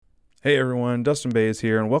Hey everyone, Dustin Bays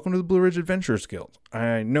here, and welcome to the Blue Ridge Adventurers Guild.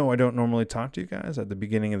 I know I don't normally talk to you guys at the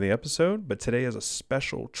beginning of the episode, but today is a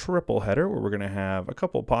special triple header where we're going to have a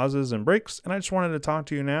couple pauses and breaks, and I just wanted to talk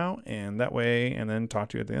to you now, and that way, and then talk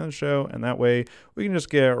to you at the end of the show, and that way we can just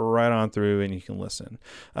get right on through and you can listen.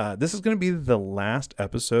 This is going to be the last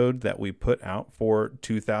episode that we put out for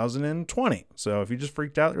 2020, so if you just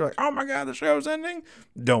freaked out, you're like, oh my god, the show's ending,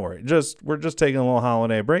 don't worry, we're just taking a little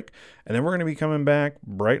holiday break, and then we're going to be coming back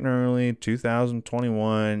bright and early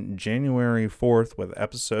 2021, January 4th with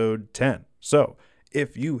episode 10. So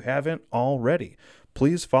if you haven't already,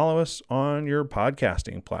 please follow us on your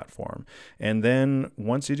podcasting platform. And then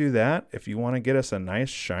once you do that, if you want to get us a nice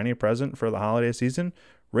shiny present for the holiday season,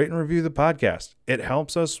 rate and review the podcast. It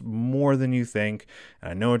helps us more than you think.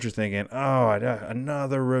 And I know what you're thinking. Oh,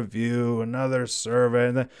 another review, another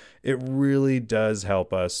survey. It really does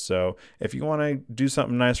help us. So if you want to do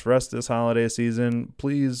something nice for us this holiday season,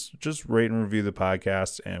 please just rate and review the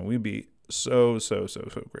podcast, and we'd be so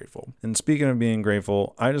grateful. And speaking of being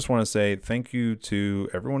grateful, I just want to say thank you to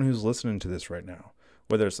everyone who's listening to this right now.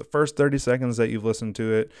 Whether it's the first 30 seconds that you've listened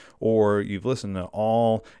to it or you've listened to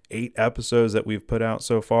all 8 episodes that we've put out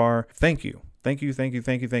so far, thank you. Thank you.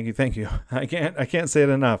 I can't say it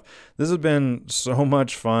enough. This has been so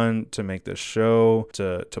much fun to make this show,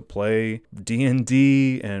 to play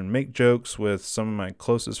D&D and make jokes with some of my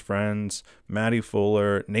closest friends, Maddie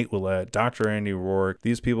Fuller, Nate Willett, Dr. Andy Rourke.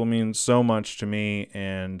 These people mean so much to me,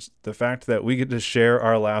 and the fact that we get to share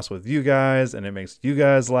our laughs with you guys and it makes you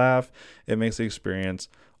guys laugh, it makes the experience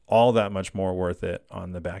all that much more worth it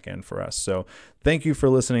on the back end for us. So thank you for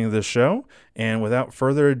listening to this show, and without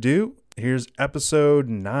further ado, here's episode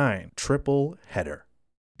 9, Triple Header.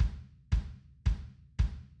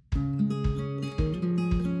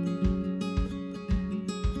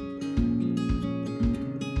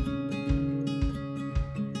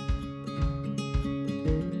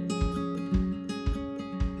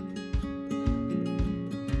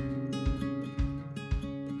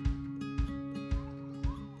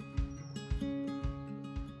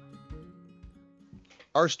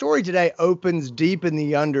 Our story today opens deep in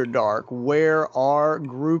the Underdark, where our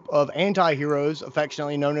group of anti-heroes,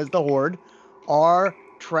 affectionately known as the Horde, are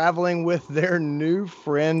traveling with their new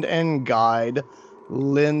friend and guide,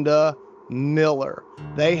 Linda Miller.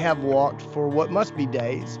 They have walked for what must be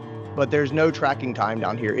days, but there's no tracking time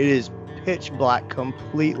down here. It is pitch black,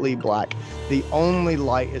 completely black. The only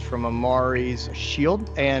light is from Amari's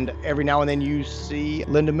shield, and every now and then you see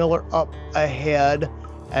Linda Miller up ahead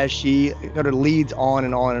as she kind of leads on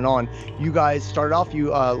and on and on. You guys started off,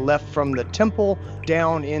 you left from the temple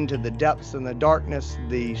down into the depths and the darkness.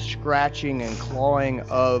 The scratching and clawing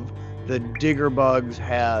of the digger bugs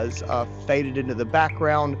has faded into the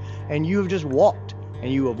background, and you have just walked.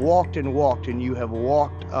 And you have walked and walked, and you have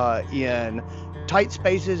walked in tight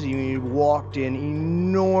spaces, and you've walked in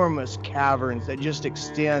enormous caverns that just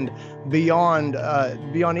extend beyond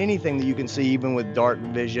anything that you can see, even with dark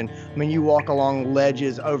vision. I mean, you walk along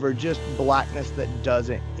ledges over just blackness that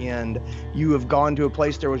doesn't end. You have gone to a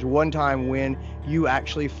place, there was one time when you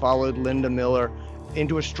actually followed Linda Miller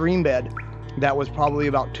into a stream bed that was probably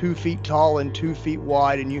about 2 feet tall and 2 feet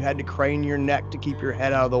wide, and you had to crane your neck to keep your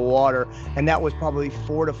head out of the water. And that was probably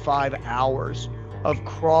 4 to 5 hours of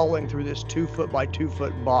crawling through this 2 foot by 2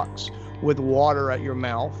 foot box with water at your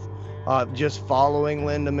mouth, just following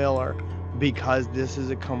Linda Miller, because this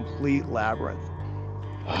is a complete labyrinth.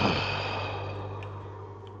 Are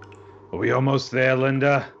we almost there,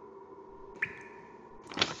 Linda?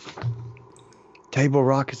 Table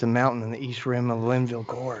Rock is a mountain in the east rim of Linville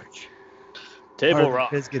Gorge. Table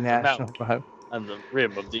Rock, Pisgah the National mountain Park. on the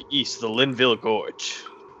rim of the east, the Linville Gorge.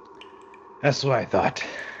 That's what I thought.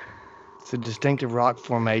 It's a distinctive rock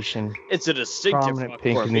formation. It's a distinctive Prominent rock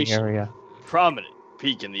peak in the formation. area. Prominent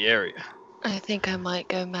peak in the area. I think I might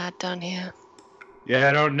go mad down here. Yeah,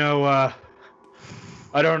 I don't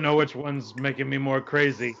know which one's making me more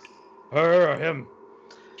crazy. Her or him?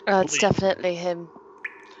 It's definitely him.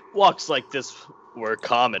 Walks like this were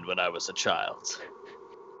common when I was a child.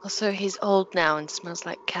 Also, he's old now and smells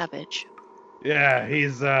like cabbage. Yeah,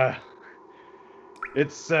 he's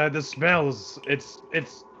it's the smells, it's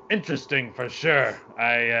interesting for sure.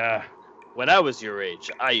 When I was your age,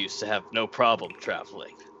 I used to have no problem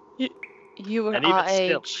traveling. You were And even our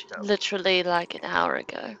still, age, I don't. literally like an hour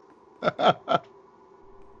ago.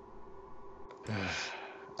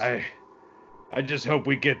 I just hope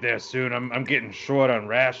we get there soon. I'm getting short on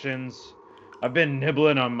rations. I've been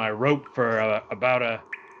nibbling on my rope for about a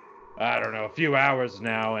few hours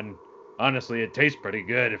now, and honestly, it tastes pretty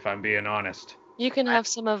good if I'm being honest. You can have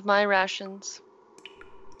some of my rations.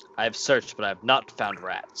 I have searched, but I have not found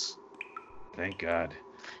rats. Thank God.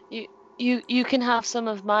 You can have some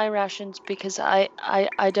of my rations because I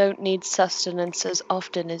don't need sustenance as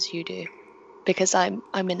often as you do, because I'm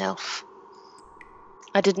an elf.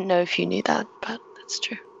 I didn't know if you knew that, but that's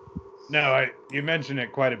true. No, you mentioned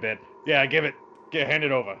it quite a bit. Yeah, hand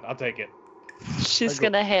it over. I'll take it. She's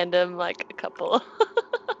gonna hand him like a couple.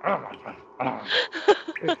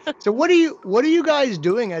 So what are you guys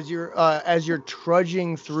doing as you're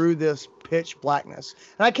trudging through this pitch blackness?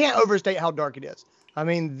 And I can't overstate how dark it is. I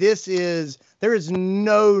mean, there is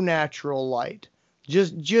no natural light,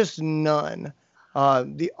 just none.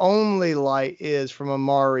 The only light is from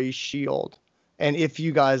Amari's shield, and if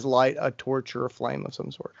you guys light a torch or a flame of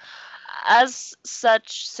some sort. As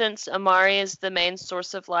such, since Amari is the main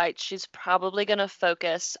source of light, she's probably gonna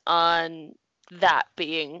focus on that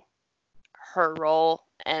being her role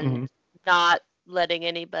and not letting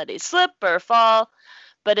anybody slip or fall.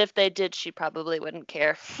 But if they did, she probably wouldn't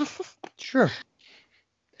care. Sure.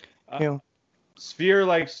 Sphere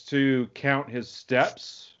likes to count his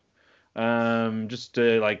steps, just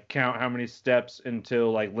to like count how many steps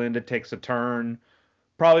until like Linda takes a turn.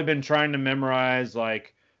 Probably been trying to memorize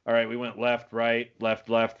like, all right, we went left, right,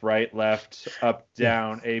 right, left, up,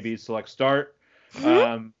 down, A, B, select, start.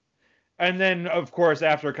 And then, of course,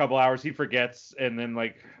 after a couple hours, he forgets and then,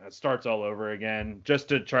 like, starts all over again just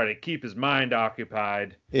to try to keep his mind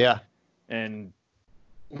occupied. Yeah. And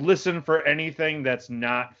listen for anything that's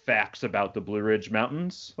not facts about the Blue Ridge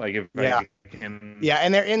Mountains. Like, if I can and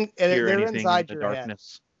they're hear inside in your the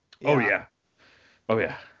darkness. Head. Oh,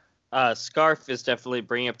 yeah. Scarf is definitely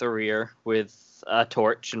bringing up the rear with a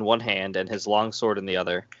torch in one hand and his long sword in the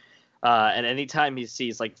other. And anytime he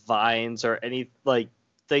sees, like, vines or any, like,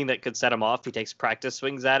 thing that could set him off, he takes practice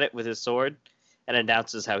swings at it with his sword and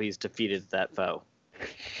announces how he's defeated that foe.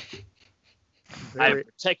 I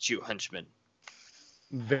protect you, henchman.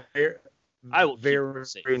 I will very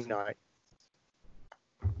nice.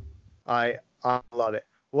 I love it.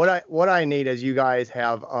 What I need is you guys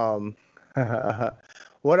have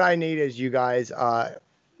what I need is you guys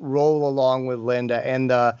roll along with Linda, and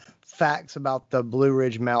the facts about the Blue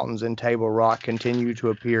Ridge Mountains and Table Rock continue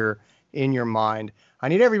to appear in your mind. I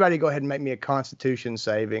need everybody to go ahead and make me a Constitution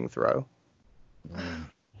saving throw. You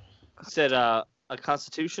said a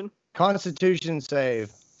Constitution? Constitution save.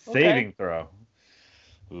 Saving throw.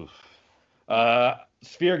 Oof.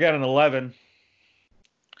 Sphere got an 11.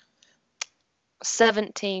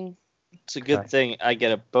 17. It's a good thing I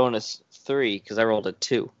get a bonus 3 because I rolled a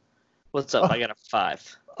 2. What's up? I got a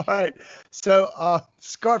 5. All right. So,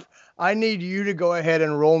 Scarf, I need you to go ahead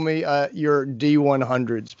and roll me your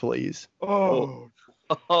D100s, please. Oh.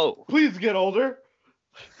 Please get older.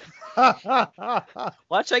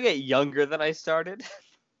 Watch I get younger than I started.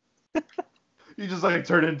 You just like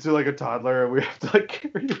turn into like a toddler and we have to like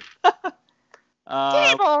carry you.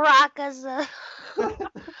 Table Rock is a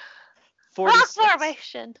 46.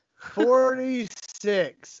 formation.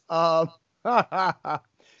 46.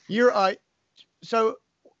 You're so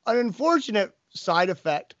an unfortunate side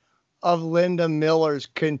effect of Linda Miller's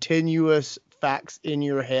continuous facts in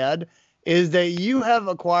your head is that you have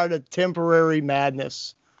acquired a temporary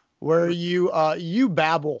madness where you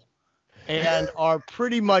babble and are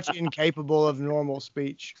pretty much incapable of normal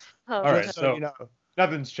speech. All right, so you know.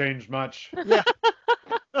 Nothing's changed much. Yeah.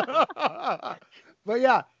 But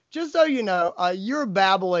yeah, just so you know, you're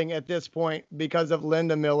babbling at this point because of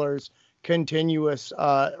Linda Miller's continuous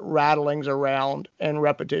rattlings around and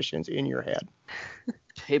repetitions in your head.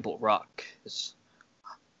 Table Rock is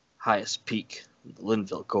highest peak in the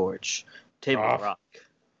Linville Gorge. Table Rock.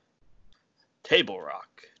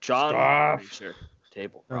 John Preacher.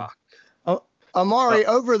 Table Rock. Amari,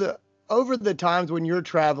 over the times when you're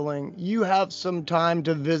traveling, you have some time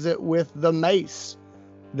to visit with the mace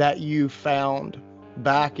that you found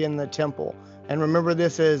back in the temple. And remember,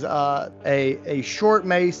 this is a short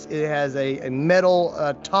mace. It has a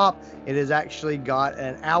metal top. It has actually got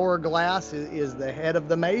an hourglass is the head of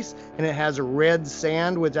the mace, and it has a red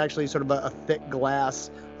sand, which actually sort of a thick glass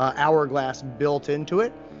hourglass built into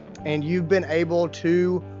it. And you've been able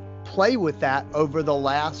to play with that over the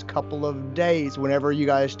last couple of days. Whenever you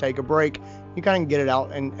guys take a break, you kind of get it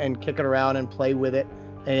out and kick it around and play with it.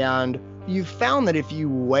 And you've found that if you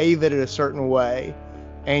wave it in a certain way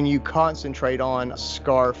and you concentrate on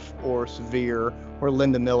Scarf or Severe or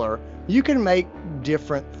Linda Miller, you can make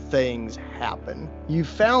different things happen. You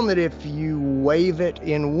found that if you wave it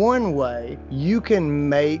in one way, you can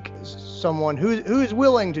make someone who is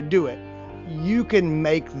willing to do it, you can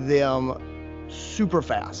make them super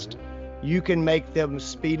fast. You can make them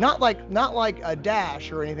speed, not like a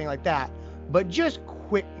dash or anything like that, but just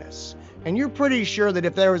quickness. And you're pretty sure that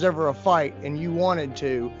if there was ever a fight and you wanted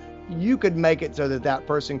to, you could make it so that that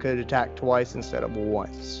person could attack twice instead of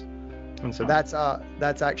once. And so that's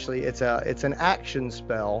actually it's an action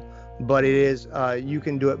spell, but it is you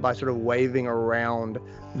can do it by sort of waving around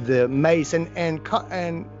the mace, and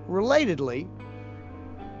relatedly,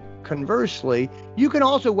 conversely, you can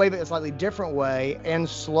also wave it a slightly different way and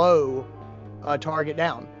slow a target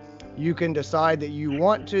down. You can decide that you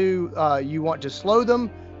want to slow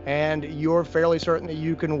them, and you're fairly certain that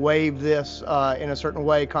you can wave this in a certain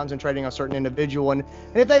way, concentrating on a certain individual, and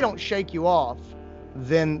if they don't shake you off,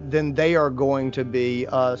 then they are going to be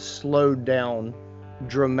slowed down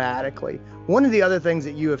dramatically. One of the other things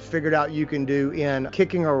that you have figured out you can do in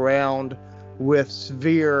kicking around with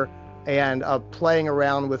sphere and playing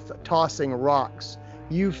around with tossing rocks,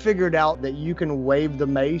 you figured out that you can wave the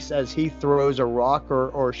mace as he throws a rock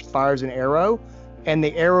or fires an arrow, and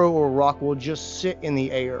the arrow or rock will just sit in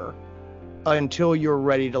the air until you're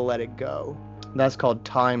ready to let it go. That's called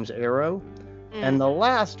times arrow. And the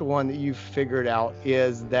last one that you've figured out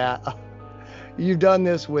is that you've done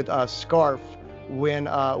this with a scarf. When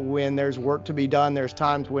there's work to be done, there's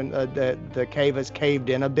times when the cave has caved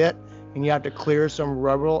in a bit and you have to clear some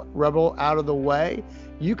rubble out of the way.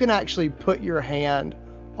 You can actually put your hand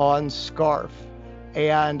on scarf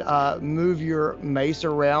and move your mace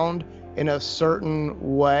around in a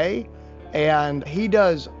certain way, and he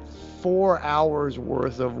does 4 hours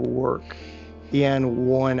worth of work in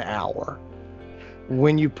 1 hour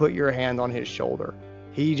when you put your hand on his shoulder.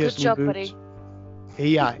 He just Good job, moves. buddy.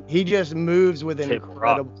 He just moves with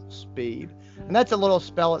incredible speed. And that's a little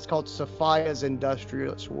spell. It's called Sophia's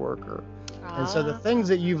Industrious Worker. And so the things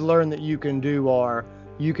that you've learned that you can do are,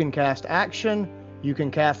 you can cast action, you can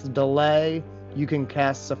cast delay, you can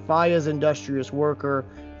cast Sophia's Industrious Worker,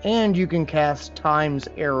 and you can cast times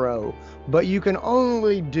arrow. But you can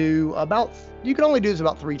only do this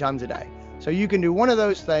about 3 times a day. So you can do one of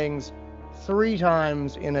those things 3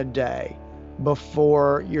 times in a day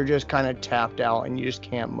before you're just kind of tapped out and you just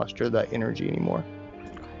can't muster the energy anymore.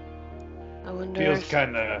 I wonder Feels if...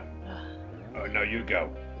 kind of. Oh no, you go.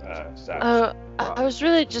 Sam. I was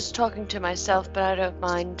really just talking to myself, but I don't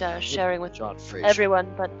mind sharing with John Fraser.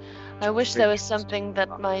 everyone. But I wish there was something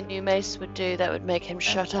that my new mace would do that would make him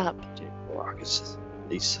shut up. John Fraser's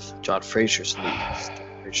niece. John Fraser's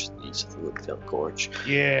niece of the Woodville Gorge.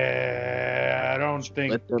 Yeah, I don't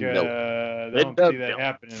think. Linda Miller. I don't see that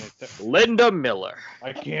happening. Linda Miller.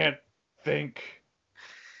 I can't think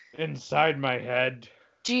inside my head.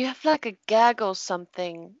 Do you have like a gag or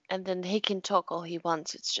something, and then he can talk all he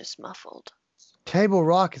wants? It's just muffled. Table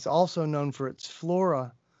Rock is also known for its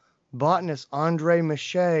flora. Botanist Andre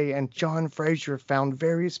Mache and John Fraser found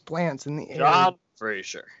various plants in the area John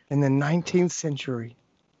Fraser. in the 19th century.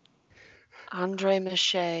 Andre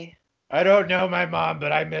Mache. I don't know my mom,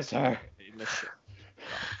 but I miss her.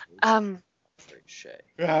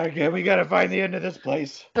 Okay, we gotta find the end of this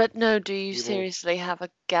place. But no, do you seriously have a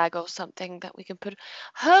gag or something that we can put?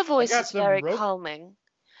 Her voice is very calming,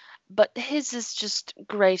 but his is just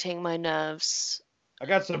grating my nerves. I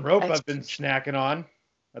got some rope I've been snacking on.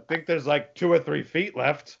 I think there's like 2 or 3 feet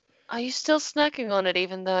left. Are you still snacking on it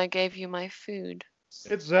even though I gave you my food?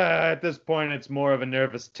 It's at this point it's more of a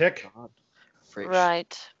nervous tick.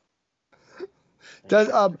 Right. Does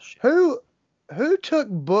who took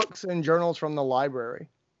books and journals from the library?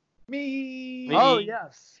 Me. Oh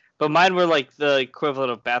yes. But mine were like the equivalent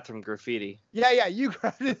of bathroom graffiti. Yeah, you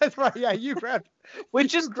grabbed it. That's right. Yeah, you grabbed it.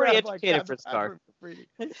 Which is pretty educated for Scarf.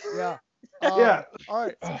 Yeah. Yeah. All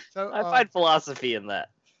right. So I find philosophy in that.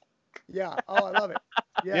 Yeah. Oh, I love it.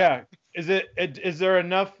 Yeah. Is there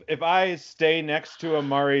enough? If I stay next to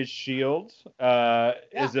Amari's shield,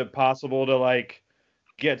 is it possible to like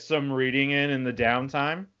get some reading in the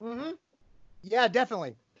downtime? Mm-hmm. Yeah,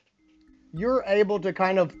 definitely. You're able to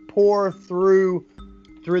kind of pour through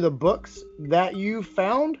the books that you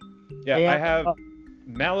found. Yeah, I have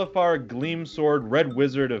Malifar Gleamsword, Red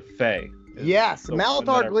Wizard of Fey. Yes,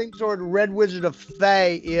 Malifar Gleamsword, Red Wizard of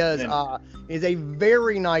Fey is a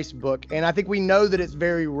very nice book, and I think we know that it's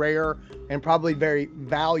very rare and probably very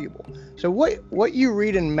valuable. So what you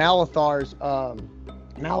read in Malifar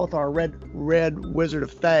Red Wizard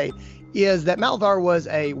of Fey is that Malifar was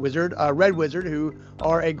a wizard, a red wizard, who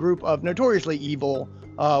are a group of notoriously evil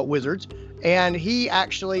wizards, and he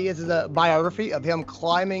actually is a biography of him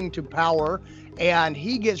climbing to power, and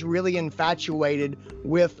he gets really infatuated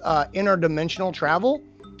with interdimensional travel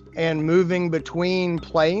and moving between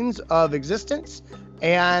planes of existence,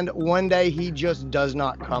 and one day he just does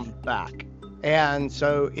not come back. And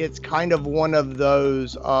so it's kind of one of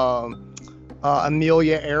those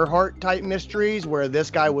Amelia Earhart type mysteries where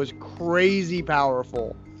this guy was crazy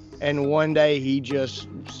powerful, and one day he just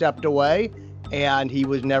stepped away and he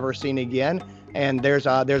was never seen again. And there's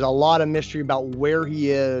a lot of mystery about where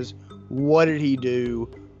he is, what did he do,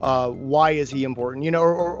 why is he important,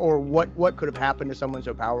 or what could have happened to someone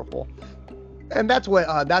so powerful. And that's what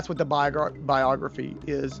the biography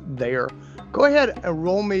is there. Go ahead and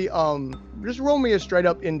roll me a straight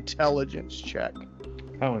up intelligence check.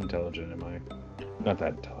 How intelligent am I? Not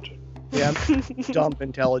that intelligent. Yeah, dump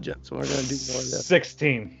intelligence. So we're gonna do more of this.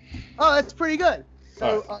 16. Oh, that's pretty good.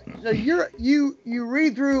 So, you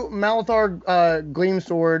read through Malthar,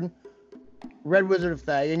 Gleamsword, Red Wizard of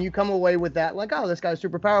Thay, and you come away with that like, oh, this guy's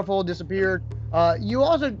super powerful, disappeared. You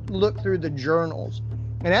also look through the journals,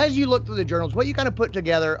 and as you look through the journals, what you kind of put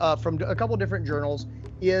together from a couple different journals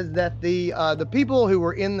is that the people who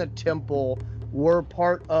were in the temple were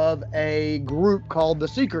part of a group called the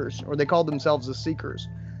Seekers, or they called themselves the Seekers.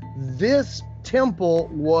 This temple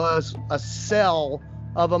was a cell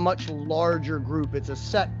of a much larger group. It's a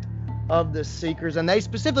sect of the Seekers, and they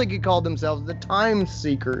specifically called themselves the Time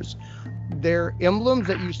Seekers. Their emblems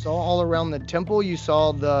that you saw all around the temple, you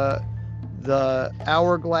saw the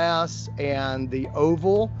hourglass and the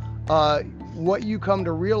oval. What you come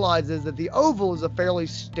to realize is that the oval is a fairly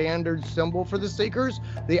standard symbol for the Seekers.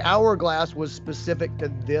 The hourglass was specific to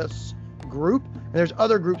this group, and there's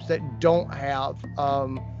other groups that don't have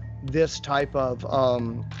this type of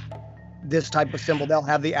symbol. They'll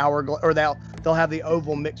have the hourglass, or they'll have the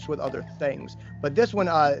oval mixed with other things. But this one,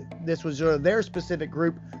 this was sort of their specific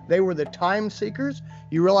group. They were the Time Seekers.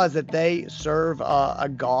 You realize that they serve a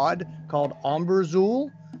god called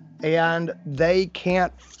Omberzul, and they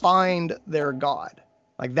can't find their god.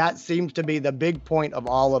 Like, that seems to be the big point of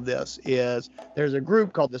all of this. Is there's a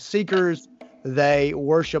group called the Seekers. They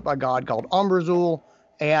worship a god called Omberzul,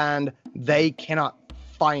 and they cannot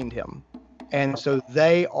find him. And so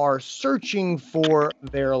they are searching for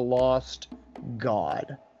their lost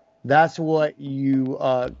god. That's what you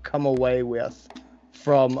come away with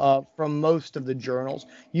from most of the journals.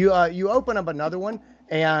 You open up another one,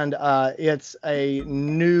 and it's a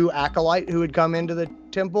new acolyte who had come into the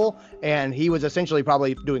temple, and he was essentially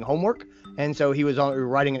probably doing homework. And so he was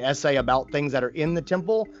writing an essay about things that are in the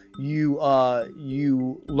temple. You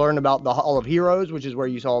learn about the Hall of Heroes, which is where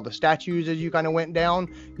you saw the statues as you kind of went down.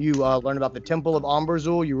 You learn about the Temple of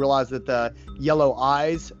Omberzul. You realize that the yellow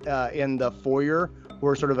eyes in the foyer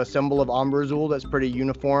were sort of a symbol of Omberzul that's pretty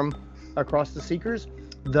uniform across the Seekers.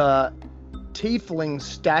 The tiefling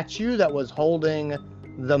statue that was holding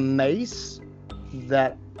the mace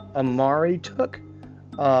that Amari took,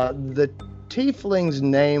 the tiefling's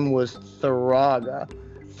name was Tharaga.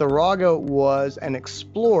 Tharaga was an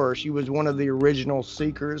explorer. She was one of the original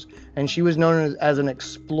Seekers, and she was known as an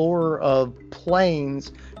explorer of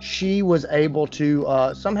planes. She was able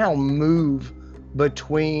to somehow move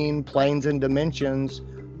between planes and dimensions,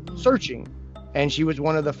 searching. And she was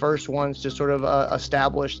one of the first ones to sort of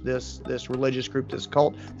establish this religious group, this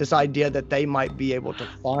cult, this idea that they might be able to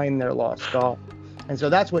find their lost god. And so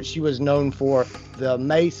that's what she was known for. The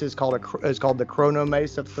mace is called the Chrono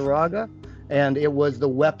Mace of Tharaga, and it was the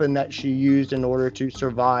weapon that she used in order to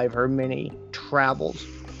survive her many travels.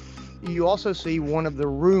 You also see one of the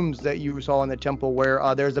rooms that you saw in the temple where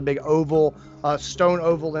there's a big oval, stone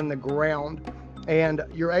oval in the ground, and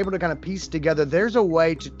you're able to kind of piece together there's a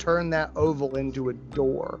way to turn that oval into a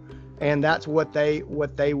door. And that's what they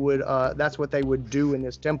would do in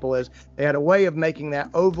this temple. Is they had a way of making that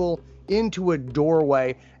oval into a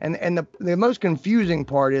doorway, and the most confusing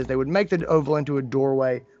part is they would make the oval into a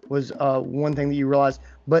doorway was one thing that you realize,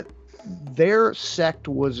 but their sect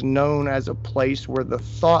was known as a place where the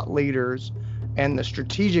thought leaders and the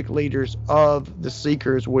strategic leaders of the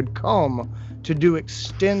Seekers would come to do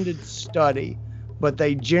extended study, but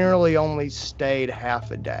they generally only stayed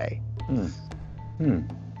half a day.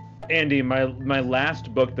 Andy, my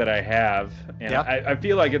last book that I have, and Yep. I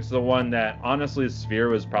feel like it's the one that honestly Sphere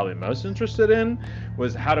was probably most interested in,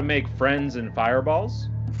 was How to Make Friends in Fireballs.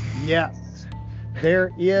 Yes.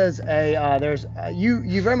 There is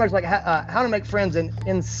you very much like How to Make Friends and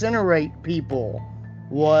Incinerate People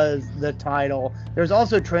was the title. There's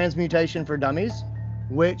also Transmutation for Dummies,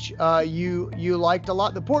 which you liked a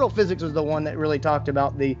lot. The Portal Physics was the one that really talked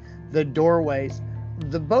about the doorways.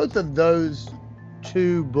 Both of those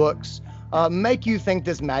two books make you think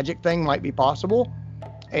this magic thing might be possible,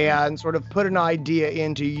 and sort of put an idea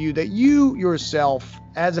into you that you yourself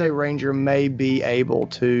as a ranger may be able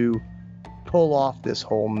to pull off this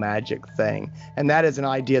whole magic thing. And that is an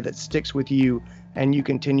idea that sticks with you and you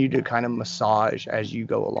continue to kind of massage as you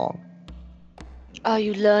go along. Are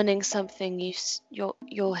you learning something?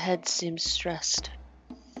 Your head seems stressed.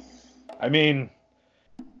 I mean,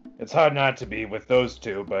 it's hard not to be with those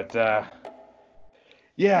two, but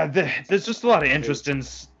yeah, there's just a lot of interesting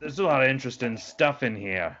stuff in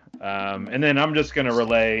here. And then I'm just gonna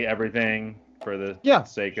relay everything for the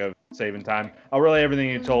sake of saving time. I'll relay everything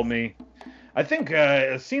you told me. I think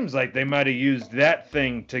it seems like they might have used that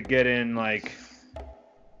thing to get in like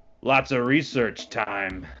lots of research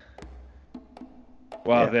time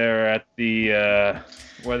while they're at the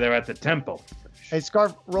temple. Hey,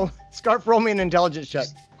 Scarf, roll me an intelligence check.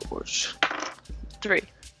 Of course. 3.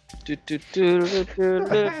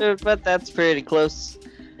 But that's pretty close.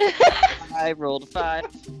 I rolled a 5.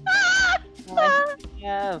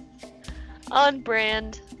 Yeah. On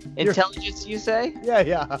brand. Intelligence, you say?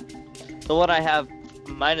 Yeah. The one I have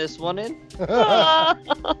 -1 in?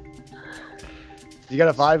 You got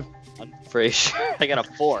a 5? I'm pretty sure I got a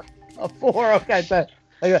 4. A 4, okay.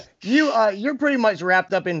 You're pretty much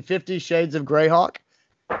wrapped up in 50 Shades of Greyhawk.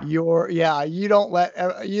 You don't let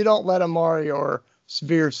Amari or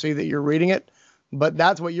Sphere see that you're reading it, but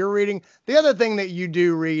that's what you're reading. The other thing that you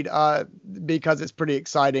do read, because it's pretty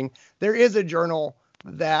exciting, there is a journal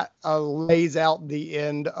that lays out the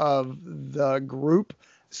end of the group.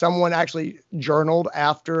 Someone actually journaled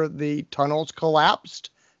after the tunnels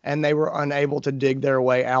collapsed and they were unable to dig their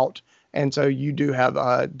way out. And so you do have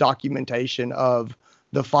documentation of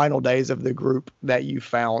the final days of the group that you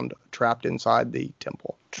found trapped inside the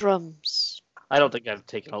temple. Drums. I don't think I've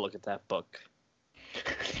taken a look at that book.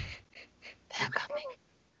 They're coming.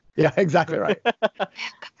 Yeah, exactly right. They're coming.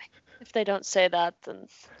 If they don't say that, then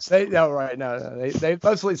They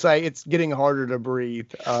mostly say it's getting harder to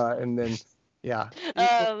breathe, and then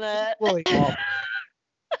really awful.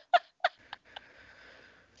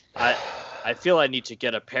 I feel I need to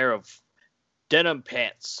get a pair of denim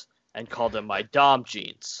pants and call them my dom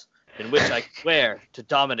jeans, in which I can wear to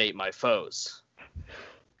dominate my foes.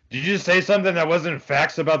 Did you just say something that wasn't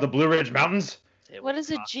facts about the Blue Ridge Mountains? What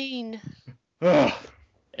is a gene? Ugh.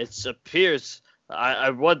 It appears I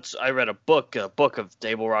read a book of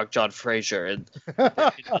Table Rock John Fraser, and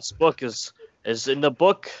this book is in the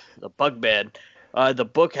book, The Bugman. The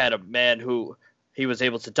book had a man who he was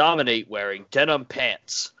able to dominate wearing denim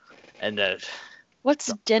pants, and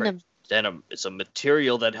What's denim? Denim is a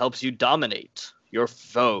material that helps you dominate your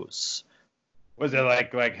foes. Was it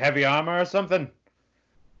like heavy armor or something?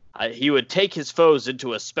 He would take his foes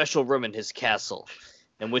into a special room in his castle,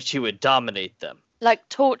 in which he would dominate them. Like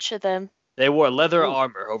torture them. They wore leather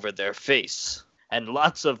armor over their face, and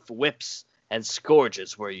lots of whips and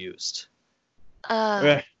scourges were used.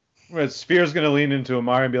 Spear's gonna lean into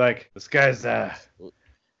Amari and be like, "This guy's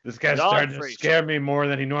starting to scare me more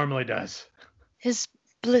than he normally does." His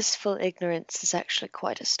blissful ignorance is actually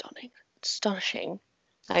quite astonishing.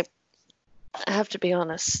 I have to be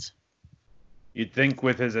honest. You'd think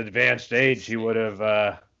with his advanced age he would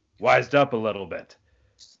have wised up a little bit.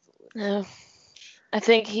 No. I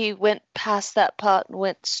think he went past that part and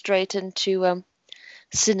went straight into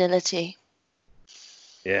senility.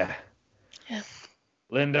 Yeah. Yeah.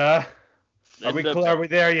 Linda, are we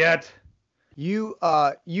there yet? You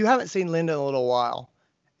haven't seen Linda in a little while,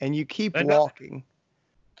 and you keep walking.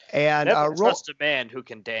 And never trust a man who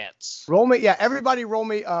can dance. Roll me, everybody roll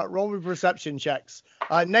me perception checks.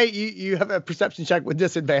 Nate, you have a perception check with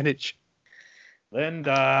disadvantage.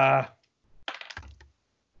 Linda.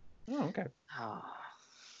 Oh, okay.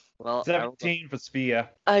 Well, 17 for Spia.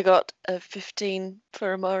 I got a 15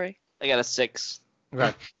 for Amari. I got a 6.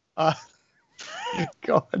 Okay.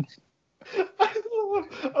 God.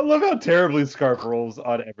 I love how terribly Scarf rolls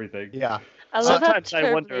on everything. Yeah. Sometimes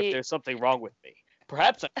I wonder if there's something wrong with me.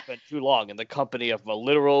 Perhaps I've spent too long in the company of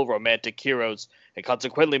literal romantic heroes, and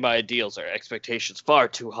consequently my ideals or expectations far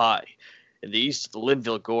too high. In the east of the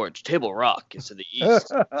Linville Gorge, Table Rock is in the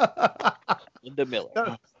east. Linda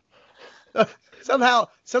Miller. Somehow,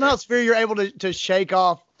 Sphere, you're able to shake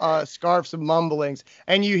off Scarf's mumblings,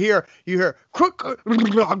 and you hear like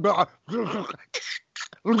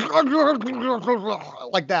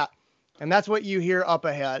that, and that's what you hear up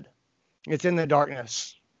ahead. It's in the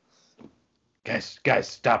darkness. Guys,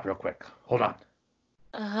 stop real quick. Hold on.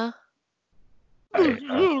 Uh-huh.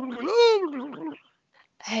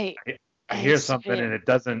 Hey. I hear something and it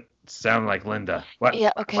doesn't sound like Linda. What?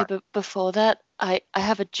 Yeah, okay, but before that, I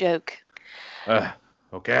have a joke.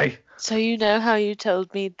 Okay. So you know how you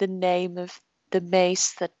told me the name of the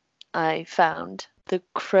mace that I found? The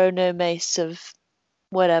chrono mace of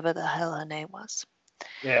whatever the hell her name was.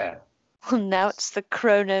 Yeah. Well, now it's the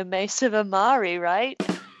chrono mace of Amari, right?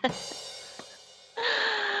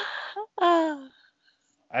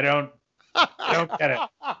 I don't I don't get it.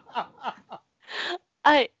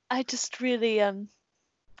 I just really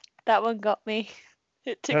that one got me.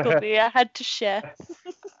 It tickled me. I had to share.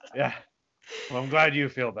 Yeah. Well, I'm glad you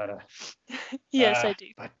feel better. Yes, I do.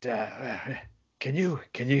 But can you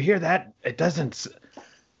hear that? It doesn't.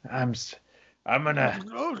 I'm gonna.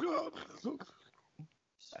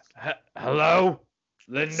 Hello,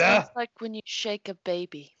 Linda. Sounds like when you shake a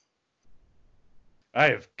baby. I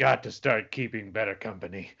have got to start keeping better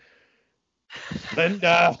company.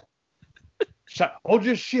 Linda, hold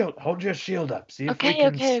your shield. Hold your shield up. See if we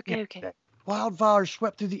can. Okay. Wildfires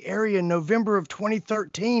swept through the area in November of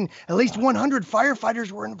 2013. At least 100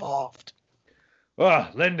 firefighters were involved. Oh,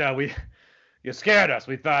 Linda, you scared us.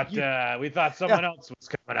 We thought someone else was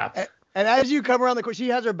coming up. And as you come around the corner, she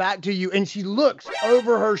has her back to you, and she looks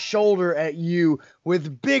over her shoulder at you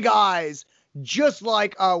with big eyes, just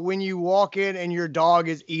like when you walk in and your dog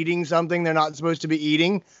is eating something they're not supposed to be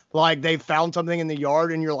eating. Like they found something in the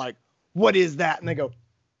yard, and you're like, "What is that?" And they go,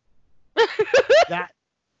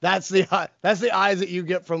 That's the eyes that you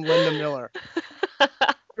get from Linda Miller.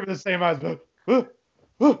 The same eyes. What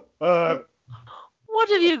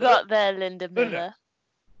have you got there, Linda Miller?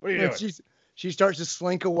 What are you doing? She starts to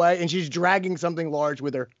slink away, and she's dragging something large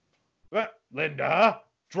with her. Linda,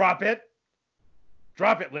 drop it.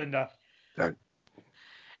 Drop it, Linda.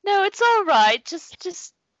 No, it's all right.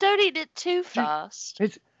 Just don't eat it too fast.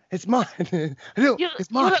 It's mine. It's mine.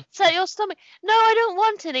 You'll upset your stomach. No, I don't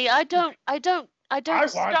want any. I don't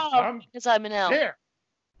starve because I'm an elf. Here.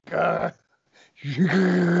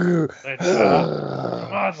 Linda.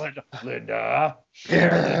 Come on, Linda.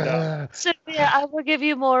 Here, Linda. Sylvia, I will give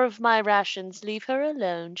you more of my rations. Leave her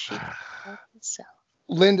alone. She can help herself.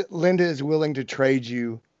 Linda is willing to trade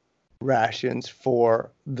you rations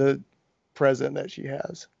for the present that she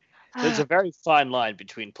has. There's a very fine line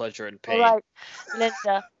between pleasure and pain. All right,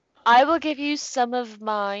 Linda, I will give you some of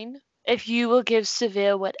mine if you will give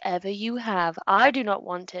Severe whatever you have. I do not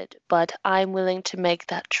want it, but I'm willing to make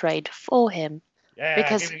that trade for him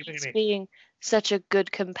because he's being such a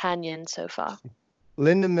good companion so far.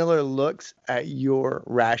 Linda Miller looks at your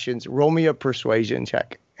rations. Roll me a persuasion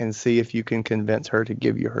check and see if you can convince her to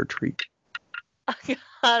give you her treat. I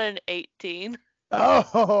got an 18.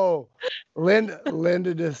 Oh,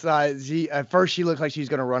 Linda decides at first she looks like she's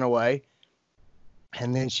going to run away.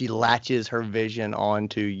 And then she latches her vision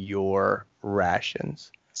onto your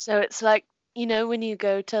rations. So it's like, when you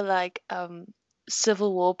go to like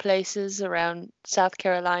Civil War places around South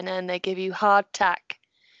Carolina and they give you hardtack.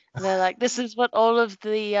 And they're like, this is what all of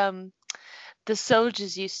the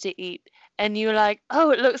soldiers used to eat. And you're like,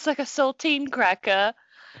 oh, it looks like a saltine cracker.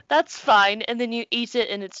 That's fine. And then you eat it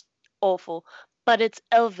and it's awful. But it's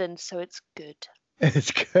elven, so it's good.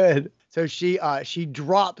 It's good. So she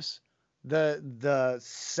drops the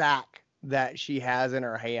sack that she has in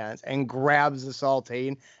her hands and grabs the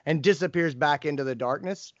saltine and disappears back into the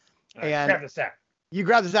darkness. And grab the sack. You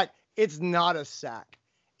grab the sack. It's not a sack.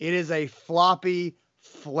 It is a floppy,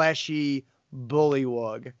 fleshy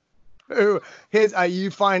bullywug. You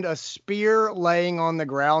find a spear laying on the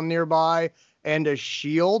ground nearby and a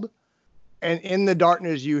shield. And in the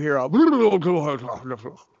darkness, you hear a... Good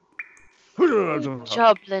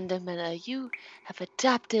job, Linda Miller. You have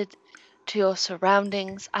adapted to your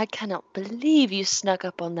surroundings. I cannot believe you snuck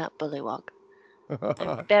up on that bullywug.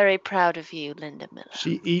 I'm very proud of you, Linda Miller.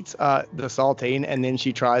 She eats the saltine, and then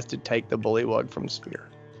she tries to take the bullywug from Spear.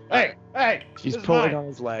 Hey! She's pulling on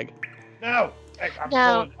his leg. No! Hey,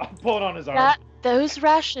 I'm pulling on his arm. Those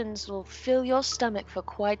rations will fill your stomach for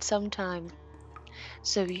quite some time.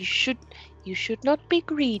 So you should not be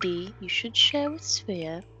greedy. You should share with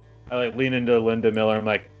Sphere. I lean into Linda Miller. I'm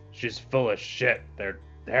like, she's full of shit. They're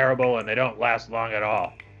terrible and they don't last long at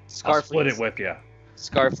all. I'll split it with you.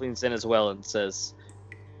 Scarf leans in as well and says,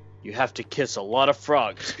 you have to kiss a lot of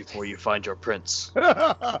frogs before you find your prince.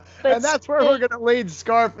 And that's where we're going to lead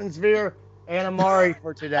Scarf and Sphere and Amari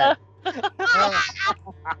for today.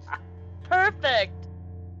 Perfect.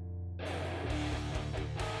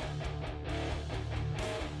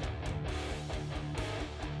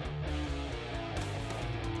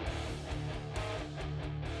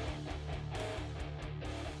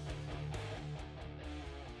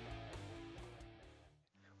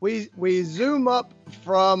 We zoom up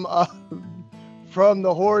from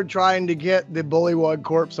the Horde trying to get the bullywug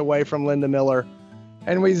corpse away from Linda Miller,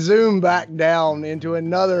 and we zoom back down into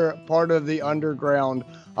another part of the underground.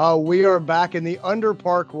 We are back in the Under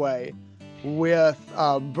Parkway with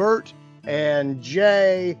Bert and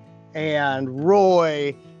Jay and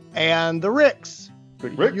Roy and the Ricks,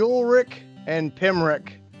 Ulrich and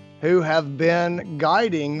Pimrick, who have been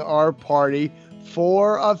guiding our party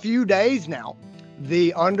for a few days now.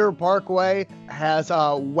 The Under Parkway has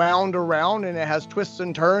wound around, and it has twists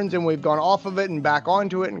and turns, and we've gone off of it and back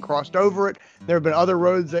onto it and crossed over it. There have been other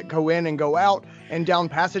roads that go in and go out, and down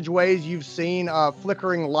passageways you've seen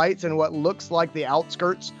flickering lights in what looks like the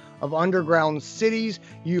outskirts of underground cities.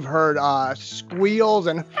 You've heard squeals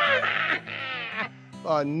and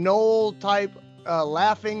knoll type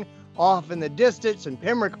laughing off in the distance, and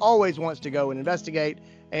Pembroke always wants to go and investigate,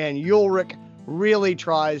 and Ulrich really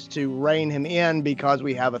tries to rein him in because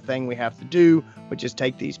we have a thing we have to do, which is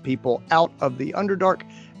take these people out of the Underdark.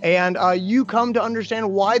 And you come to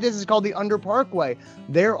understand why this is called the Under Parkway.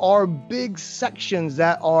 There are big sections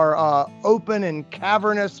that are open and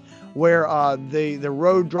cavernous where the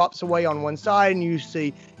road drops away on one side, and you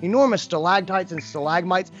see enormous stalactites and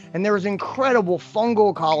stalagmites, and there's incredible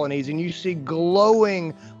fungal colonies, and you see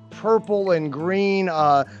glowing purple and green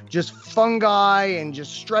just fungi and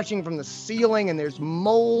just stretching from the ceiling, and there's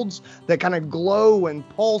molds that kind of glow and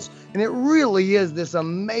pulse, and it really is this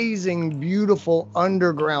amazing, beautiful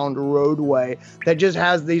underground roadway that just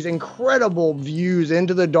has these incredible views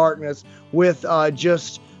into the darkness with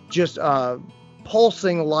just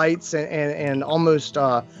pulsing lights and almost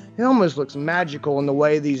it almost looks magical in the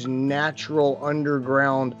way these natural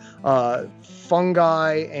underground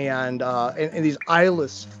fungi and these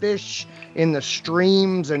eyeless fish in the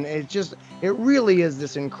streams, and it really is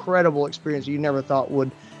this incredible experience you never thought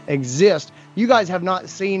would exist. You guys have not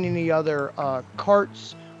seen any other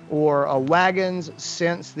carts or wagons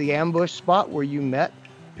since the ambush spot where you met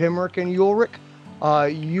Pembroke and Ulrich.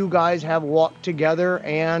 You guys have walked together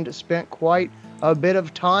and spent quite a bit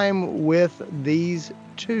of time with these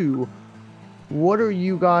two. What are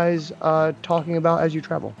you guys talking about as you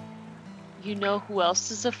travel? You know who else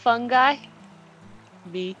is a fungi?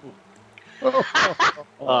 Me.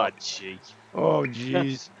 Oh, gee. Oh,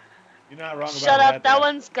 jeez. You're not wrong about Shut up. That there,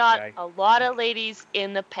 one's got guy. a lot of ladies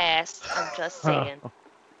in the past. I'm just saying.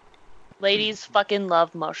 Ladies fucking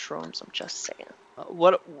love mushrooms. I'm just saying.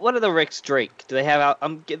 What do the Ricks drink? Do they have?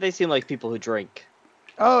 They seem like people who drink.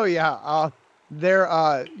 Oh yeah.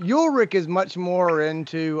 Ulrich is much more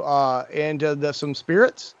into some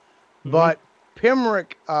spirits, but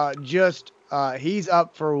Pembroke he's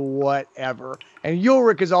up for whatever. And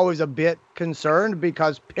Ulrich is always a bit concerned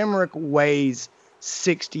because Pembroke weighs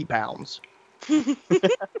 60 pounds.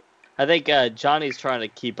 I think Johnny's trying to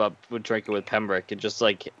keep up with drinking with Pembroke and just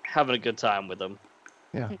like having a good time with him.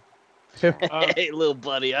 Yeah. Hey, little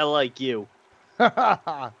buddy, I like you.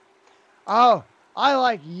 Oh, I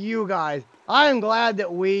like you guys. I am glad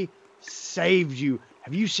that we saved you.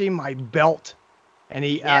 Have you seen my belt? And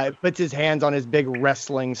he puts his hands on his big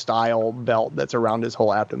wrestling style belt that's around his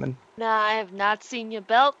whole abdomen. Nah, I have not seen your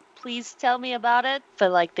belt. Please tell me about it for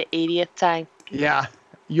like the 80th time. Yeah.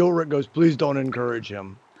 Ulrich goes, please don't encourage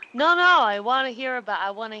him. No, I want to hear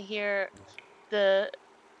the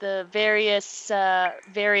various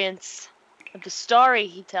variants of the story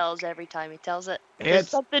he tells every time he tells it. There's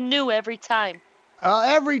something new every time.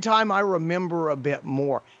 Every time I remember a bit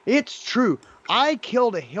more. It's true. I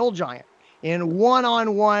killed a hill giant in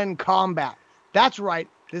one-on-one combat. That's right.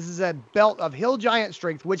 This is a belt of hill giant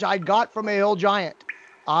strength, which I got from a hill giant.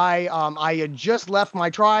 I had just left my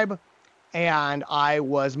tribe, and I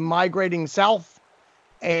was migrating south,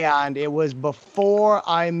 and it was before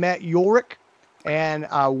I met Ulrich and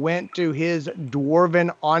went to his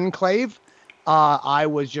dwarven enclave. I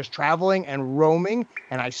was just traveling and roaming,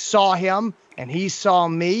 and I saw him, and he saw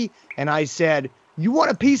me, and I said, you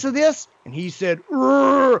want a piece of this? And he said,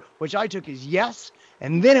 which I took as yes,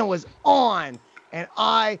 and then it was on, and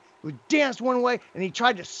I danced one way, and he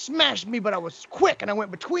tried to smash me, but I was quick, and I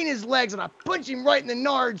went between his legs, and I punched him right in the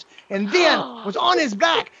nards, and then was on his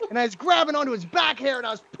back, and I was grabbing onto his back hair, and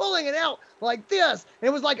I was pulling it out like this, and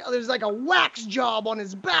it was like a wax job on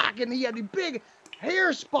his back, and he had the big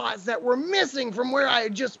hair spots that were missing from where I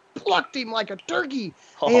had just plucked him like a turkey.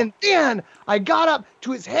 And then I got up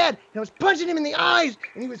to his head and I was punching him in the eyes,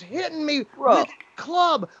 and he was hitting me with a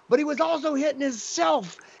club, but he was also hitting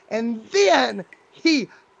himself. And then he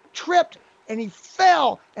tripped and he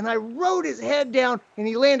fell, and I rode his head down, and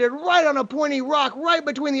he landed right on a pointy rock right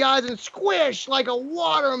between the eyes and squished like a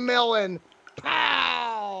watermelon.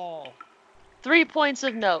 Pow! 3 points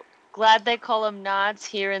of note. Glad they call them nods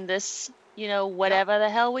here in this, whatever the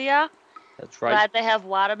hell we are. That's right. Glad they have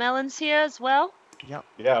watermelons here as well. Yep.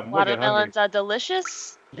 Yeah, I'm Watermelons are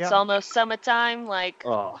delicious. Yeah. It's almost summertime. Like,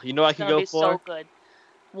 Oh, you know what I it's can gonna go be for? so good.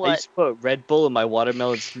 I What? used to put Red Bull in my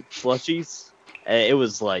watermelon slushies, and it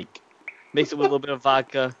was like, mix it with a little bit of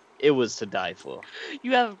vodka. It was to die for.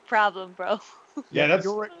 You have a problem, bro. Yeah, that's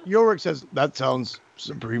Ulrich says, that sounds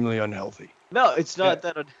supremely unhealthy. No, it's not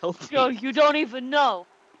that unhealthy. Yo, you don't even know.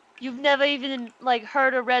 You've never even like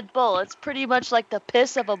heard a Red Bull. It's pretty much like the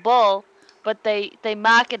piss of a bull, but they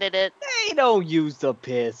marketed it. They don't use the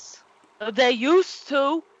piss. They used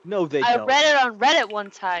to. No, they I don't. read it on Reddit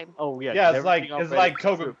one time. Oh yeah. Yeah, 'cause it's like everything on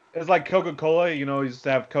Reddit is true. Coca-Cola. You know, used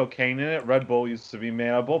to have cocaine in it. Red Bull used to be made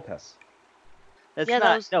out of bull piss. That's Yeah, not.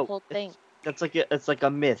 that was the no, whole thing. it's like a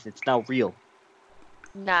myth. It's not real.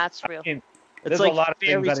 Nah, it's real. I mean, It's there's like a lot of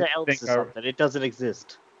things fairy that I tales think or are. something. It doesn't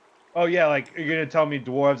exist. Oh yeah, like you're gonna tell me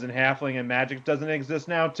dwarves and halfling and magic doesn't exist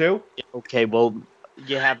now too? Okay, well,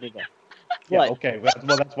 you have me there. Yeah, But okay. Well,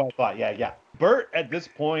 that's what I thought. Yeah. Bert at this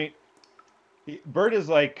point, Bert is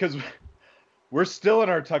like, because we're still in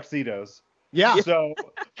our tuxedos. Yeah. So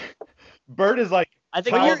Bert is like, I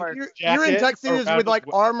think But all of our you're in jacket tuxedos around with like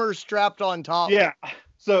his armor strapped on top. yeah.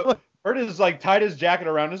 So Bert is like tied his jacket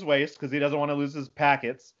around his waist because he doesn't want to lose his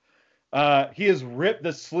packets. He has ripped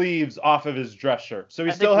the sleeves off of his dress shirt, so he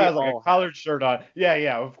I think still we has like a all collared shirt on.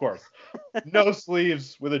 Yeah, of course. No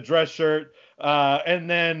sleeves with a dress shirt, and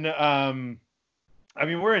then I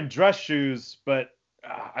mean we're in dress shoes, but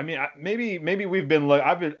I mean maybe we've been.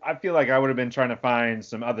 I feel like I would have been trying to find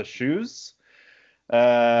some other shoes,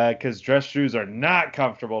 because dress shoes are not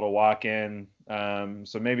comfortable to walk in.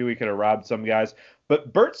 So maybe we could have robbed some guys.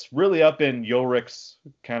 But Bert's really up in Ulrich's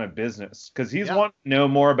kind of business because he's wanting to know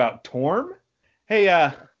more about Torm.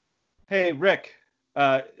 Hey, Rick,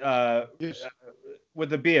 Yes. with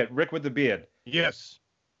the beard. Rick with the beard. Yes.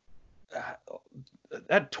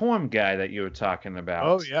 That Torm guy that you were talking about.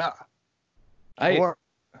 Oh yeah. Or-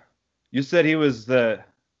 You said he was the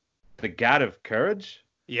god of courage?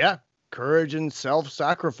 Yeah. Courage and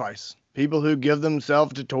self-sacrifice. People who give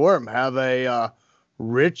themselves to Torm have a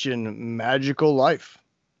rich and magical life.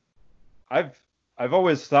 I've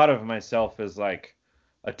always thought of myself as like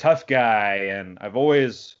a tough guy, and I've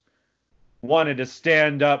always wanted to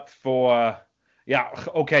stand up for. Yeah,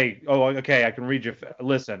 okay. Oh, okay. I can read you.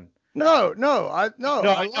 Listen. No, I know.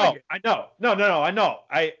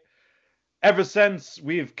 Ever since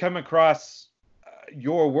we've come across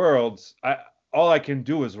your worlds, all I can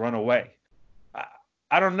do is run away.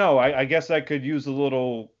 I don't know. I guess I could use a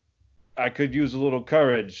little. I could use a little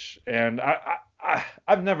courage, and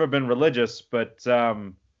I've never been religious, but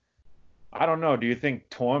I don't know. Do you think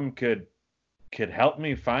Torm could help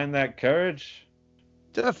me find that courage?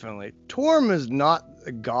 Definitely. Torm is not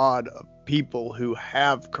the god of people who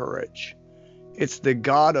have courage. It's the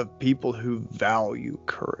god of people who value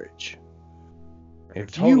courage.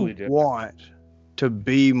 If Totally you different. want to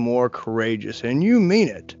be more courageous, and you mean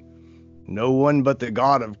it, no one but the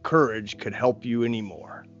god of courage could help you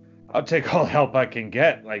anymore. I'll take all the help I can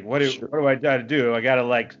get. Like, what do I got to do? I got to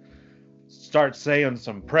like start saying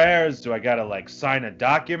some prayers? Do I got to like sign a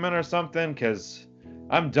document or something? Because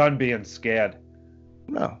I'm done being scared.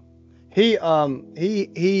 No. He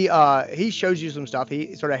shows you some stuff.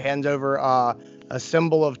 He sort of hands over a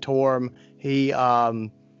symbol of Torm. He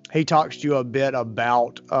talks to you a bit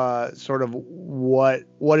about sort of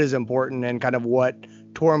what is important and kind of what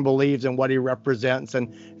Torm believes and what he represents,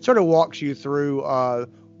 and sort of walks you through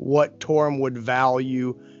what Torm would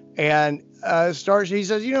value, and he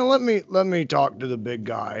says, let me talk to the big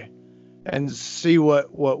guy and see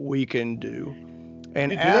what we can do.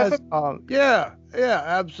 And yeah,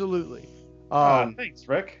 absolutely. Thanks,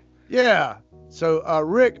 Rick. Yeah. So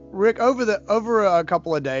Rick, over a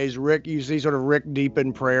couple of days, Rick, you see sort of Rick deep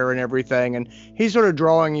in prayer and everything, and he's sort of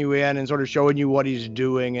drawing you in and sort of showing you what he's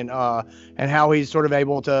doing and how he's sort of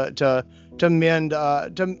able to mend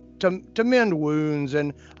wounds,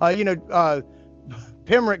 and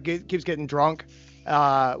Pemrick keeps getting drunk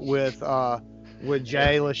with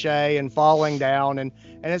Jay Lachey and falling down, and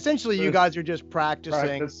essentially you guys are just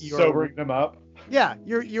practicing sobering them up. Yeah,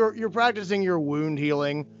 you're practicing your wound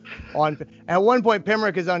healing. At one point,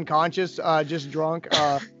 Pemrick is unconscious, just drunk,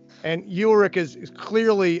 and Ulrich is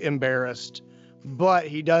clearly embarrassed, but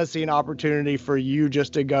he does see an opportunity for you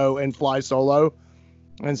just to go and fly solo,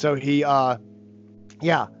 and so he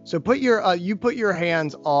So put your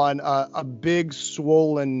hands on a big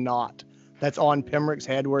swollen knot that's on Pemrick's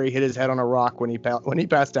head where he hit his head on a rock when he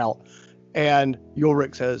passed out, and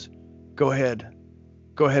Ulrich says, "Go ahead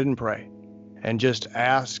and pray. And just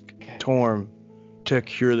ask Torm to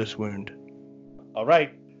cure this wound." All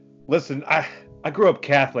right. Listen, I grew up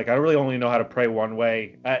Catholic. I really only know how to pray one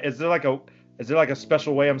way. Is there like a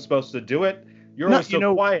special way I'm supposed to do it? You're always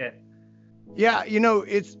so quiet. Yeah,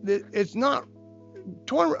 it's not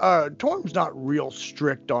Torm's not real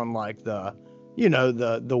strict on like the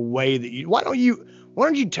way that you. Why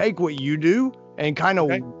don't you take what you do and kind of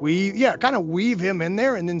weave him in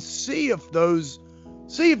there, and then see if those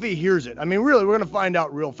See if he hears it. I mean, really, we're gonna find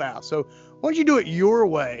out real fast. So why don't you do it your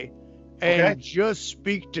way, and Okay. just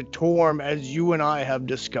speak to Torm as you and I have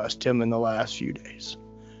discussed him in the last few days.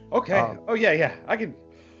 Okay. Oh yeah. I can.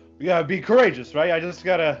 We gotta be courageous, right? I just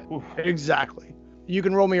gotta. Oof. Exactly. You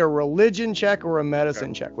can roll me a religion check or a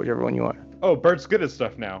medicine check, whichever one you want. Oh, Bert's good at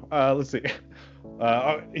stuff now. Let's see.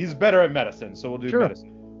 He's better at medicine, so we'll do Sure.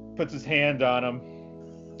 medicine. Puts his hand on him,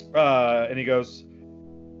 and he goes,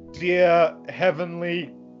 "Dear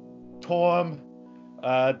heavenly Torm,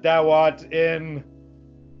 thou art in,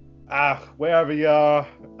 wherever you are,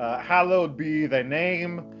 hallowed be thy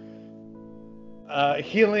name.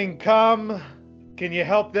 Healing come. Can you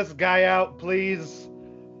help this guy out, please?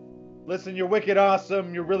 Listen, you're wicked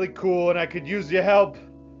awesome. You're really cool, and I could use your help.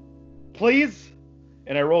 Please?"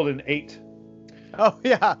 And I rolled an 8. Oh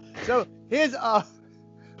yeah. So his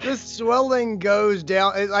this swelling goes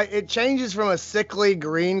down. It changes from a sickly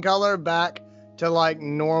green color back to like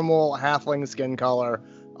normal halfling skin color.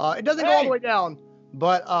 It doesn't go all the way down,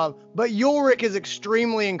 but Ulrich is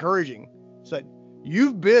extremely encouraging. Said,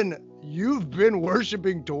 you've been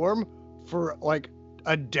worshiping Torm for like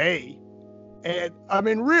a day, and I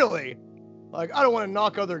mean really, like I don't want to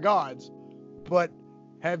knock other gods, but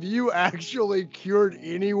have you actually cured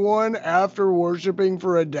anyone after worshiping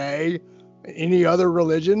for a day? Any other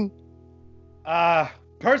religion?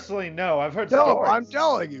 Personally, no. I've heard No, stories. I'm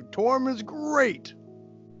telling you, Torm is great.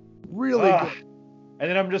 Really good. And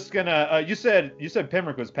then I'm just gonna. You said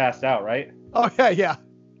Pimrick was passed out, right? Oh yeah.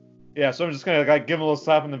 Yeah. So I'm just gonna like give him a little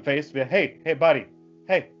slap in the face. Be like, hey, buddy.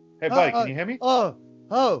 Hey, buddy. Can you hear me? Oh,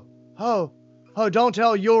 don't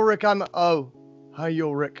tell Ulrich hi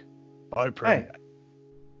Ulrich. I pray.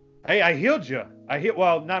 Hey, I healed you.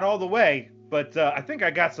 Well, not all the way, but I think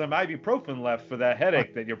I got some ibuprofen left for that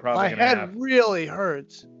headache that you're probably My gonna head have. really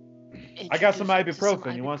hurts. I got some Introduce him to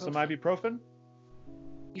ibuprofen. You want some ibuprofen?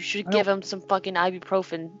 You should give him some fucking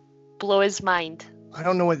ibuprofen. Blow his mind. I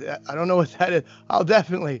don't know what that is. I'll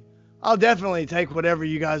definitely take whatever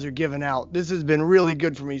you guys are giving out. This has been really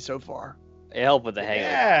good for me so far. It helped with the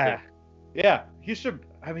hangover. Yeah. He should.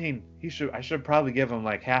 I mean, I should probably give him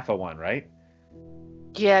like half of one, right?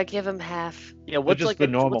 Yeah, give him half. Yeah, what's just like the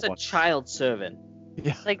normal what's a one. child serving?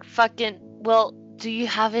 Like fucking. Well, do you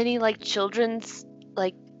have any like children's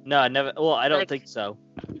like? No, I never. Well, I don't Like- think so.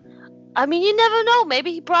 I mean, you never know.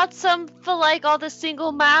 Maybe he brought some for like all the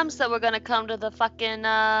single moms that were gonna come to the fucking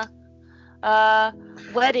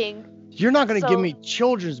wedding. You're not going to give So- me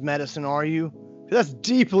children's medicine, are you? That's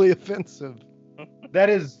deeply offensive. That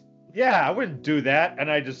is. Yeah, I wouldn't do that. And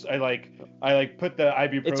I put the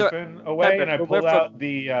ibuprofen away, and I but pull we're out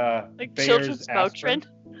the Like Bayer's children's aspirin. Motrin.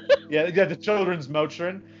 Yeah, the children's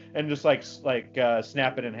Motrin, and just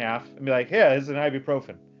snap it in half and be like, "Here, this is an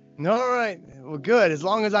ibuprofen." All right. Well, good. As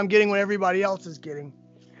long as I'm getting what everybody else is getting.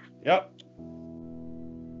 Yep.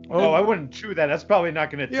 Oh, I wouldn't chew that. That's probably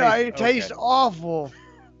not gonna taste. Yeah, it okay. tastes awful.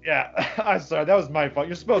 Yeah, I'm sorry. That was my fault.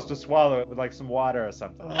 You're supposed to swallow it with like some water or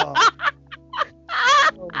something. Oh,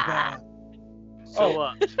 so bad.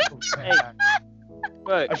 So, So bad.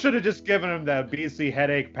 look, I should have just given him the BC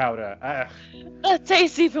headache powder. That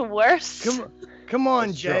tastes even worse. Come on,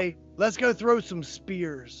 That's true. Jay. Let's go throw some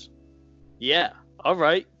spears. yeah, all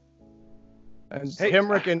right. And Hey,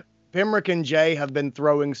 Pimrick and Jay have been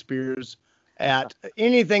throwing spears at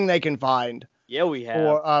anything they can find Yeah, we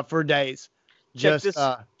have. for days. Check Just this.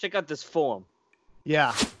 Check out this form.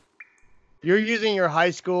 yeah. You're using your high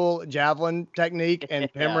school javelin technique, and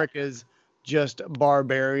Yeah. Pimrick is just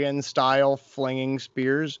barbarian style flinging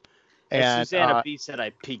spears. As And Susanna B said, I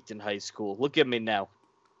peaked in high school. Look at me now.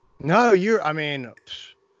 no,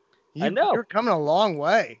 I know. You're coming a long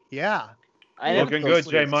way. Yeah. I never Looking fell good,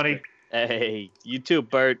 Jay asleep. Money. Hey, you too,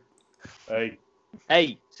 Bert. Hey,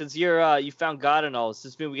 Hey, since you found God and all, does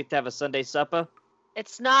this mean we get to have a Sunday supper?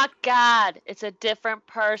 It's not God. It's a different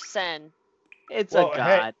person. It's Well, a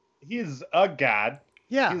hey, God. he's a god.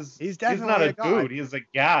 Yeah. He's definitely not a god. dude. He's a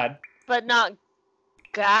god. But not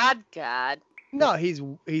God. No, he's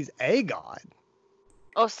a god.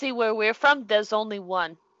 Oh, see, where we're from, there's only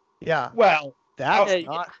one. Yeah. Well, That's Okay.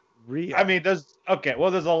 not real. I mean, there's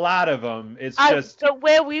a lot of them. It's I, just but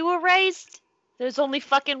where we were raised, there's only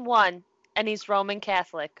fucking one, and he's Roman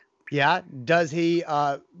Catholic. yeah. Does he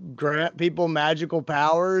grant people magical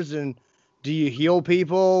powers, and do you heal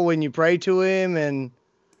people when you pray to him? And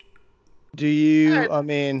do you? Sure. I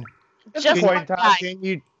mean, Just point one in time. guy. can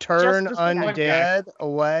you turn Just one guy. undead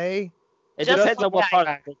away? It just depends one on what guy. part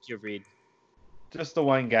of the book you read. just the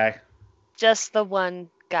one guy. Just the one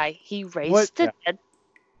guy. He raised What- the dead.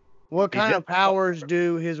 What He kind just- of powers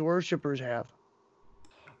do his worshippers have?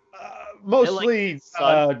 Mostly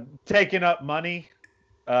son. taking up money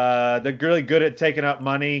They're really good at taking up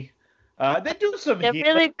money. They do some They're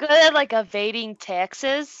healing. really good at like evading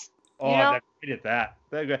taxes. Oh, You know? they're great at that.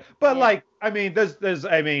 They're good. But Yeah. like, I mean,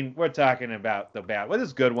 we're talking about the bad. Well,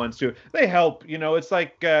 there's good ones too. They help. It's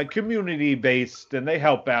like community based, and they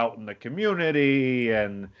help out in the community,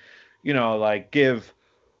 and like give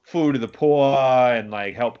food to the poor, and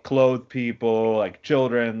like help clothe people, like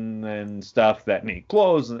children and stuff that need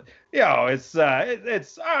clothes. And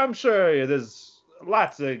it's. I'm sure there's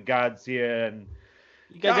lots of gods here, and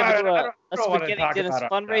You guys ever do I a don't wanna spaghetti talk dinner about our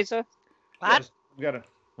fundraiser? What? we gotta.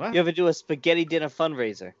 What? You ever do a spaghetti dinner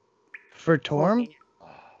fundraiser? For Torm,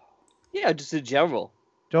 Yeah, just in general.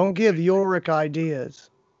 don't give Yorick ideas.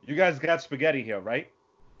 You guys got spaghetti here, right?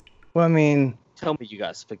 Well, I mean, Tell me you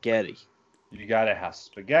got spaghetti. You gotta have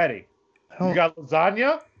spaghetti. I You don't- got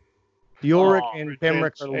lasagna? Yorick Oh, and Richard,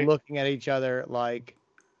 Pembroke are shake. looking at each other like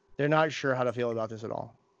they're not sure how to feel about this at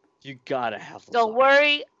all. You gotta have Don't lasagna.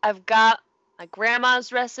 worry, I've got my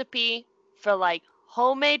grandma's recipe for like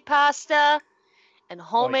homemade pasta and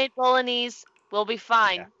homemade bolognese. We'll be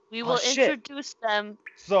fine. Yeah. We Oh, will shit. introduce them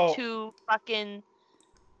So to fucking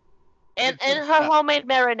and It's her stuff. homemade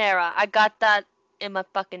marinara. I got that in my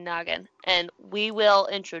fucking noggin, and we will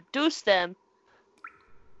introduce them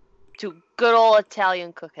to good old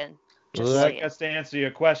Italian cooking. Just I Let- saying. guess to answer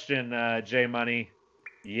your question, J Money,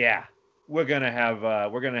 yeah, we're gonna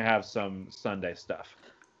have some Sunday stuff.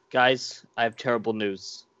 Guys, I have terrible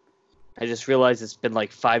news. I just realized it's been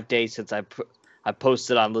like 5 days since I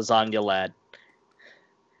posted on Lasagna Lad.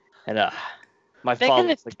 And my They're gonna-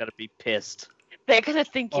 followers are gonna be pissed. They're gonna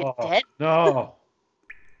think you're Oh, dead. no.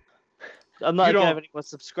 I'm not You gonna don't- have any more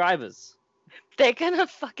subscribers. They're gonna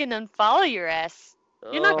fucking unfollow your ass.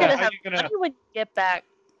 You're not Oh, gonna how have you gonna- money when you get back.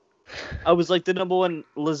 I was like the #1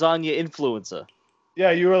 lasagna influencer.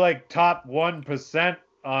 Yeah, you were like top 1%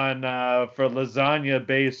 on for lasagna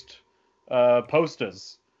based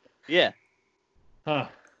posters. Yeah. Huh.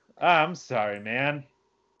 I'm sorry, man.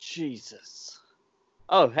 Jesus.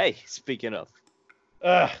 Oh, hey, speaking of.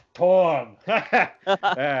 Torm. Yeah.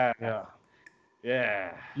 Yeah.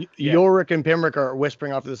 Yeah. Yorick and Pembroke are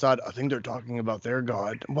whispering off to the side. I think they're talking about their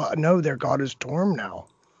god. Well, no, their god is Torm now.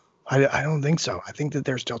 I don't think so. I think that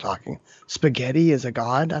they're still talking. Spaghetti is a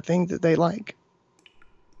god, I think, that they like.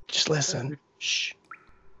 Just listen. Shh.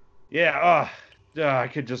 Yeah. I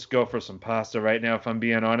could just go for some pasta right now if I'm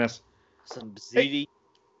being honest. Some ziti.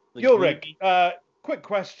 Gilrick, quick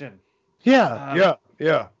question. Yeah,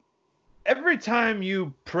 yeah. Every time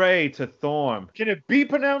you pray to Thorm, can it be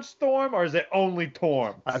pronounced Thorm or is it only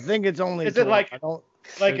Torm? I think it's only. Is it Torm. like- I don't.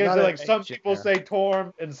 Like, There's is not it an like some H in people there. say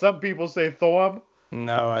Torm and some people say Thorm?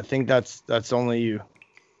 No, I think that's only you.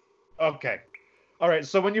 Okay. All right.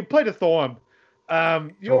 So when you play to Thorm, you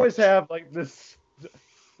Thorm. always have like this.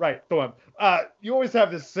 Right, Thorm. You always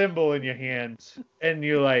have this symbol in your hands, and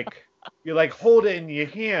you hold it in your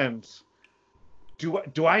hands.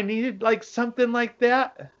 Do I need like something like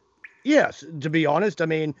that? Yes, to be honest, I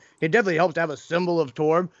mean, it definitely helps to have a symbol of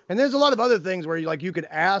Torm. And there's a lot of other things where you could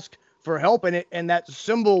ask for help in it, and that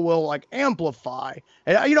symbol will like amplify.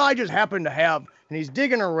 And I just happen to have, and he's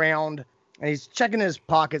digging around, and he's checking his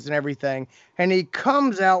pockets and everything, and he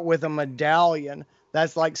comes out with a medallion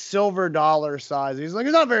that's like silver dollar size. He's like,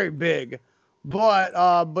 it's not very big,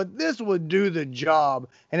 but this would do the job.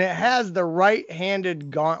 And it has the right-handed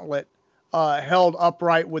gauntlet held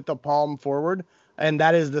upright with the palm forward, and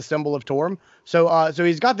that is the symbol of Torm. So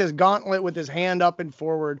he's got this gauntlet with his hand up and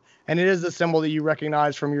forward, and it is the symbol that you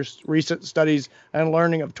recognize from your recent studies and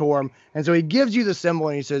learning of Torm. And so he gives you the symbol,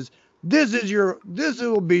 and he says, this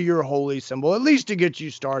will be your holy symbol, at least to get you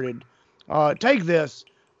started. Take this,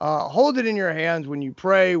 hold it in your hands when you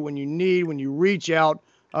pray, when you need, when you reach out.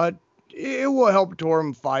 It will help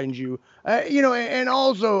Torm find you. And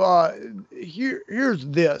also here's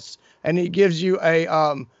this, and he gives you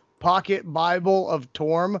a pocket Bible of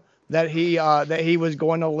Torm that he was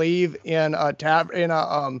going to leave in a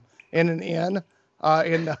in an inn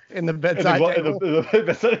in the bedside table.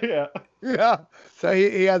 Yeah. Yeah. So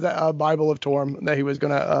he has a Bible of Torm that he was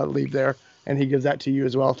going to leave there, and he gives that to you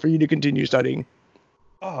as well for you to continue studying.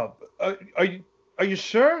 Oh, are you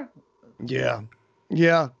sure? Yeah.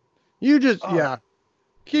 Yeah. You just Oh.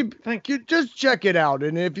 just check it out,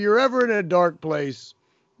 and if you're ever in a dark place,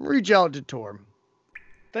 reach out to Torm.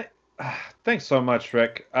 Thanks so much,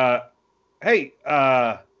 Rick. Hey,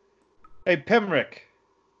 Pemrick,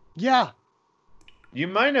 Yeah. you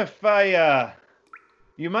mind if I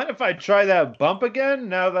try that bump again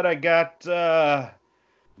now that I got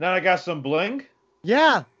some bling?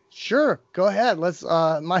 Yeah. Sure. Go ahead. Let's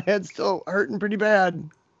my head's still hurting pretty bad.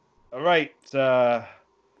 All right.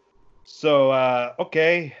 So,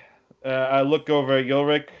 okay. I look over at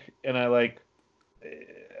Ulrich and I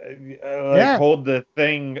Yeah. hold the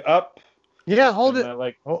thing up. Yeah, hold And it. I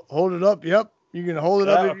like, Hold it up. Yep. You can hold it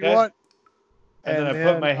up if you okay. want. And then I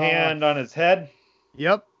put my hand on his head.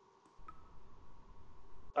 Yep.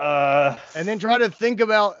 And then try to think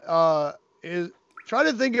about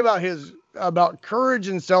about courage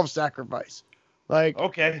and self-sacrifice. Like,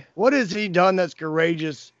 Okay. what has he done that's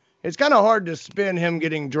courageous? It's kind of hard to spin him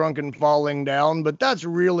getting drunk and falling down, but that's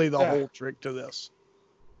really the whole trick to this.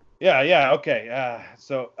 Yeah, okay.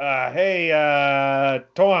 Hey,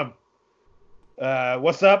 Tom.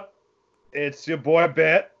 What's up? It's your boy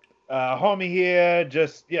Bet. Homie here,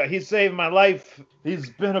 he saved my life. He's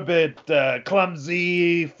been a bit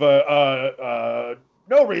clumsy for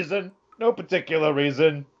no reason, no particular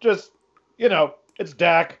reason. Just, it's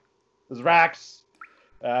Dak. It's Rax.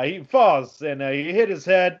 He falls and he hit his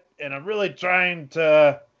head, and I'm really trying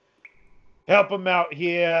to help him out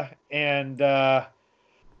here. And, oh,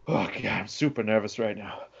 God, I'm super nervous right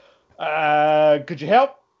now. Could you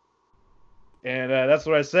help? And that's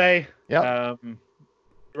what I say. Yep.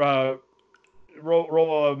 Roll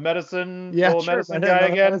a medicine. Yeah, roll a sure, medicine man. guy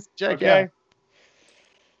Another again. medicine check, Okay.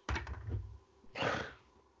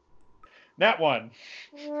 That one.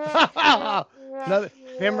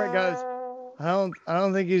 Pimrick goes, I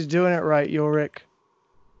don't think he's doing it right, Ulrich.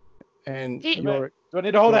 And Ulrich, Do I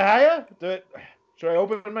need to hold it higher? Should I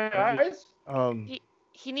open my eyes?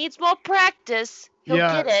 He needs more practice. He'll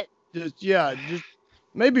Yeah. get it. just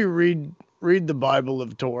maybe read the Bible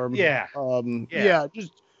of Torm. Yeah.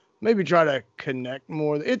 Just maybe try to connect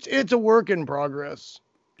more. It's a work in progress.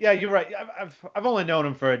 Yeah, you're right. I've only known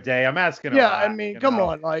him for a day. I'm asking. Yeah, a lot, I mean, come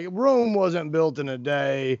on, like Rome wasn't built in a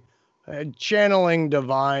day. Channeling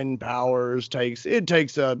divine powers takes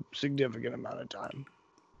a significant amount of time.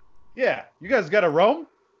 Yeah, you guys got a Rome?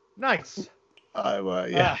 Nice.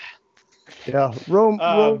 Yeah.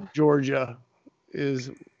 Rome, Georgia is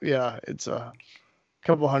it's a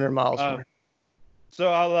couple hundred miles from here. So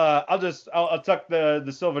I'll tuck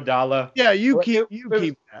the silver dollar. Yeah, you keep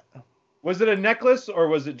that. Was it a necklace or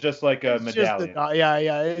was it just like a medallion?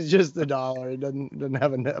 It's just the dollar. It doesn't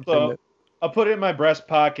have a pendant. I'll put it in my breast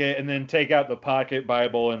pocket and then take out the pocket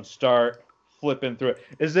Bible and start flipping through it.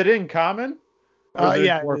 Is it in common? It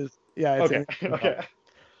is. Yeah, it's okay.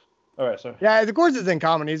 All right, so. Yeah, of course it's in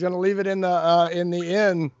common. He's gonna leave it in the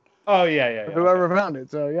inn. Oh yeah. Whoever found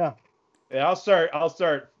it. So yeah. Yeah, I'll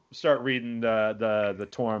start reading the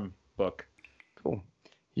Torm book. Cool.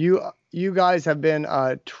 You guys have been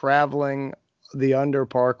traveling the Under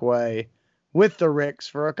Parkway with the Ricks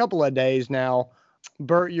for a couple of days now.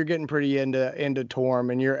 Bert, you're getting pretty into Torm,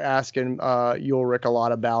 and you're asking Ulrich a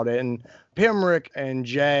lot about it. And Pimrick and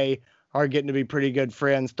Jay are getting to be pretty good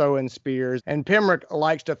friends, throwing spears. And Pimrick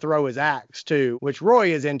likes to throw his axe too, which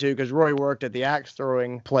Roy is into because Roy worked at the axe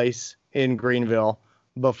throwing place in Greenville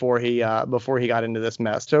before he got into this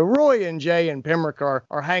mess. So Roy and Jay and Pimrick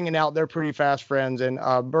are hanging out. They're pretty fast friends, and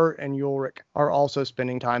Bert and Ulrich are also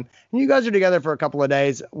spending time. And you guys are together for a couple of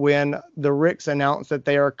days when the Ricks announce that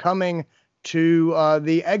they are coming to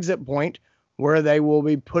the exit point where they will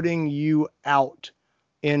be putting you out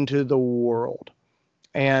into the world.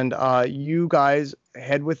 And you guys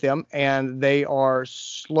head with them, and they are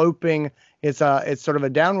sloping. It's sort of a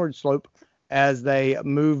downward slope as they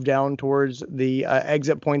move down towards the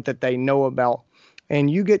exit point that they know about.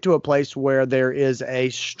 And you get to a place where there is a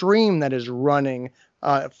stream that is running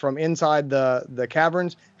from inside the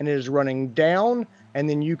caverns, and it is running down. And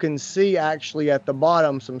then you can see actually at the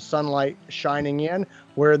bottom some sunlight shining in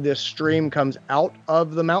where this stream comes out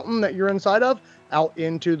of the mountain that you're inside of, out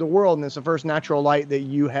into the world. And it's the first natural light that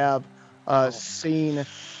you have seen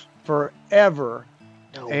forever.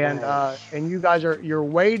 And you guys you're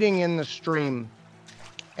wading in the stream,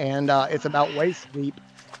 and it's about waist deep.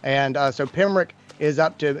 And so Pimrick is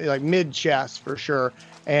up to like mid chest for sure.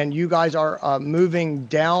 And you guys are moving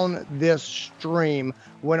down this stream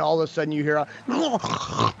when all of a sudden you hear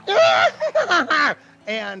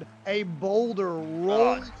and a boulder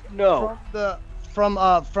rolls from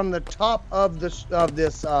the top of this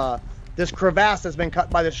crevasse that's been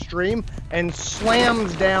cut by the stream and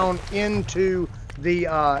slams down into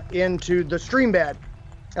the stream bed,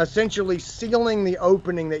 essentially sealing the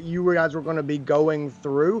opening that you guys were going to be going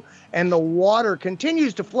through. And the water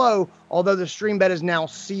continues to flow, although the stream bed is now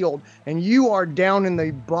sealed. And you are down in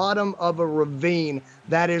the bottom of a ravine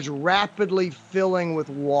that is rapidly filling with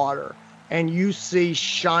water. And you see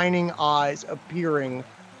shining eyes appearing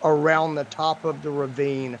around the top of the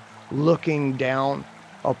ravine, looking down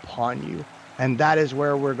upon you. And that is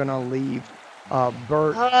where we're going to leave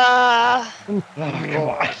Bert, Oh, come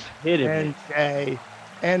on. Hit him. and Jay,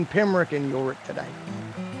 and Pimrick and Yorick today.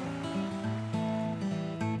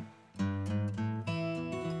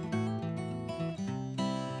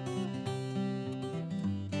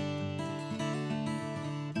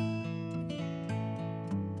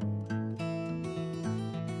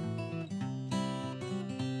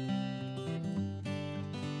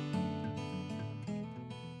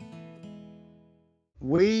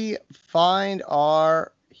 We find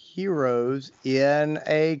our heroes in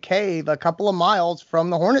a cave a couple of miles from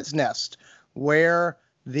the hornet's nest, where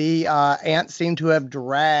the ants seem to have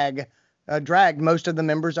dragged most of the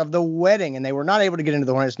members of the wedding, and they were not able to get into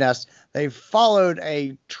the hornet's nest. They followed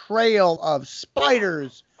a trail of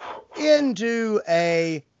spiders into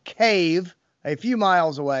a cave a few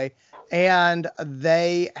miles away, and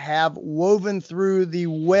they have woven through the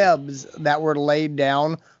webs that were laid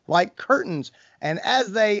down like curtains. And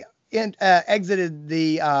as they exited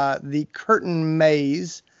the curtain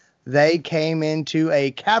maze, they came into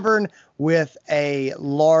a cavern with a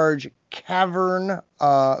large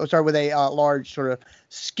large sort of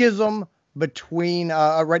schism between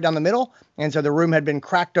right down the middle. And so the room had been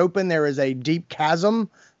cracked open. There is a deep chasm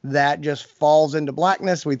that just falls into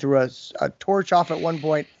blackness. We threw a torch off at one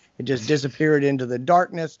point. It just disappeared into the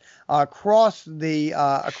darkness. Across the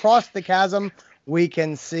chasm, we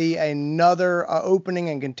can see another opening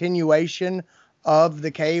and continuation of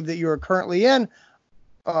the cave that you are currently in.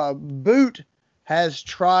 Boot has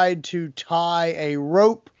tried to tie a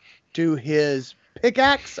rope to his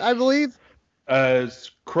pickaxe, I believe.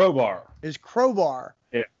 It's crowbar. His crowbar.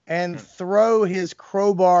 Yeah. And throw his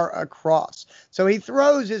crowbar across. So he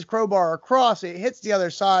throws his crowbar across, it hits the other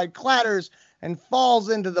side, clatters, and falls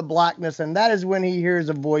into the blackness. And that is when he hears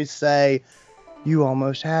a voice say, "You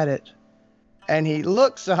almost had it." And he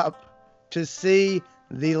looks up to see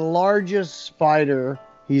the largest spider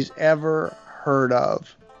he's ever heard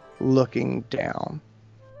of looking down.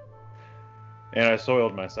 And I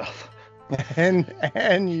soiled myself.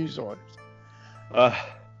 And you saw it.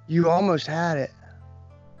 You almost had it.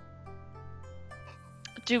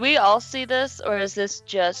 Do we all see this, or is this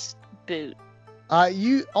just Boot?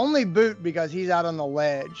 You only Boot because he's out on the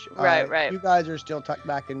ledge. Right. You guys are still tucked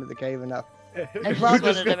back into the cave enough. I just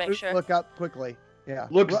wanted to make sure. Look up quickly. Yeah.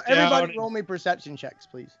 Looks everybody down. roll me perception checks,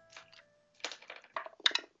 please.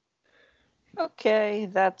 Okay,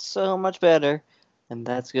 that's so much better. And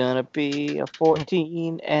that's gonna be a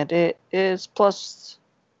 14, and it is plus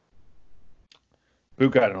Who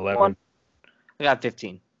got an 11? 1. I got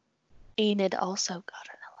 15. Enid also got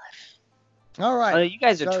an All right. Oh, you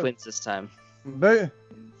guys are So- twins this time. Boot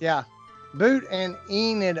and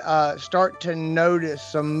Enid start to notice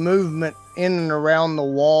some movement in and around the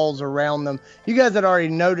walls around them. You guys had already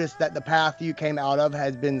noticed that the path you came out of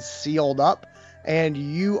has been sealed up, and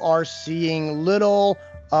you are seeing little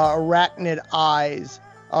arachnid eyes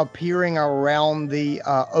appearing around the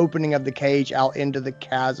opening of the cage out into the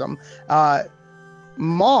chasm.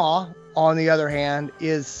 Ma, on the other hand,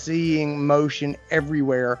 is seeing motion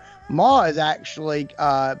everywhere. Ma is actually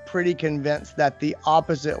pretty convinced that the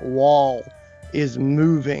opposite wall is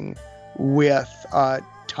moving with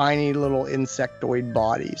tiny little insectoid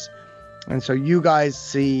bodies. And so you guys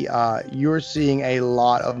see, you're seeing a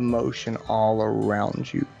lot of motion all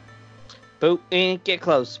around you. Boot, get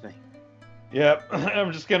close to me. Yep.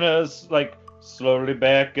 I'm just gonna slowly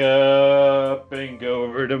back up and go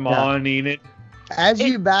over to Ma and Enid. As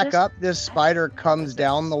you back just- up, this spider comes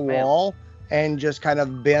down the wall and just kind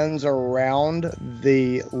of bends around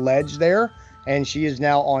the ledge there, and she is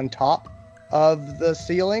now on top of the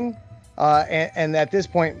ceiling. And at this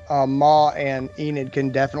point, Ma and Enid can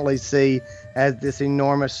definitely see as this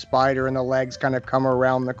enormous spider and the legs kind of come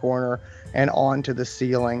around the corner and onto the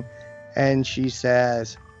ceiling. And she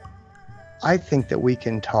says, "I think that we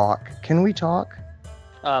can talk. Can we talk?"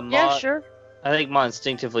 Ma, Yeah, sure. I think Ma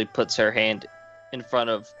instinctively puts her hand in front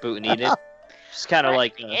of Boot and Enid. Just kind of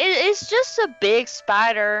like... It's just a big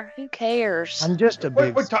spider. Who cares? I'm just a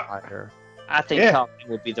big Wait, spider. I think Yeah. talking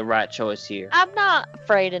would be the right choice here. I'm not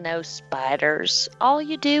afraid of no spiders. All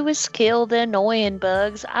you do is kill the annoying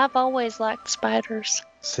bugs. I've always liked spiders.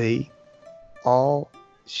 See, all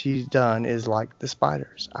she's done is like the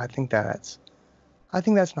spiders. I think that's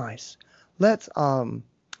nice. Let's,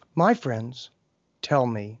 my friends tell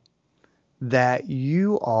me that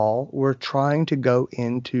you all were trying to go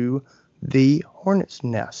into the hornet's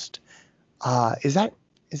nest. Is that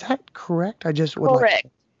correct? I just would Correct.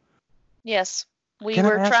 like. Yes, we Can I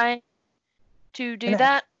were ask- trying to do Can I-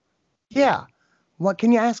 that. Yeah. What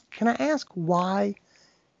can you ask? Can I ask why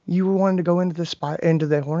you wanted to go into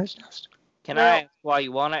the hornet's nest? Can Well- I ask why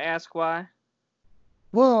you want to ask why?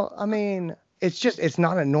 Well, I mean, it's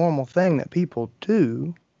not a normal thing that people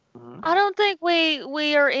do. I don't think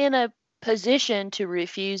we are in a position to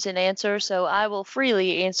refuse an answer, so I will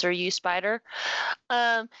freely answer you, Spider.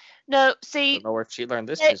 No, I see, don't know where she learned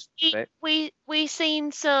this that disrespect. we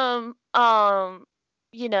seen some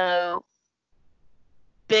you know,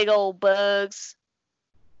 big old bugs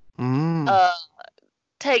Mm.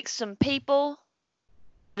 take some people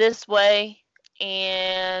this way,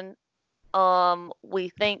 and we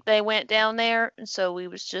think they went down there, and so we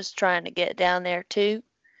was just trying to get down there too.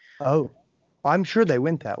 Oh, I'm sure they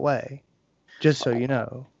went that way. Just so you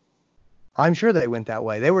know, I'm sure they went that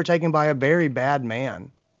way. They were taken by a very bad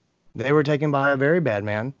man. They were taken by a very bad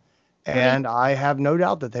man, and I have no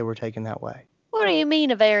doubt that they were taken that way. What do you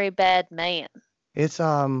mean a very bad man? It's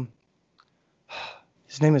his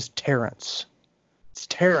name is Terrence. It's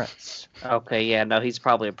Terrence. Okay, yeah, no, he's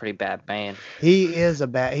probably a pretty bad man. He's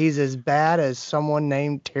as bad as someone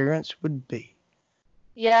named Terrence would be.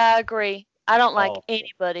 Yeah, I agree. I don't like Oh.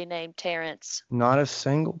 anybody named Terrence. Not a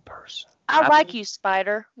single person. I I've like only- you,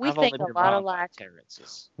 Spider. We I've think only a been lot wrong alike. about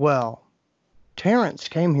Terrence's. Well, Terrence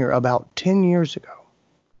came here about 10 years ago.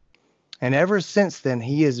 And ever since then,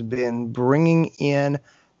 he has been bringing in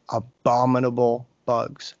abominable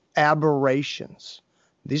bugs, aberrations.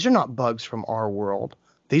 These are not bugs from our world.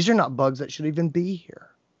 These are not bugs that should even be here.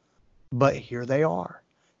 But here they are,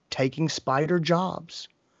 taking spider jobs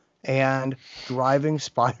and driving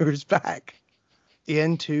spiders back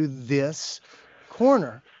into this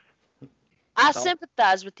corner. I So-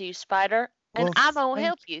 sympathize with you, Spider, and Well, I'm gonna thank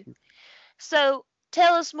help you. So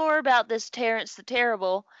tell us more about this Terrence the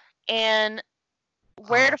Terrible and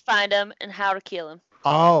where to find him and how to kill him.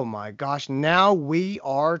 Oh my gosh, now we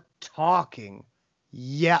are talking.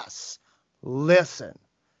 Yes. Listen,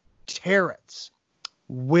 Terrence,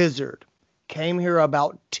 wizard, came here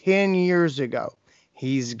about 10 years ago.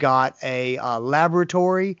 He's got a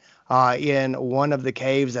laboratory in one of the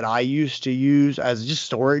caves that I used to use as just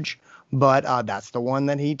storage, but that's the one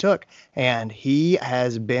that he took. And he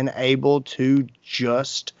has been able to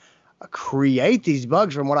just create these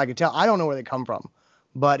bugs from what I can tell. I don't know where they come from,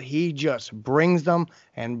 but he just brings them,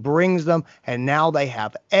 and now they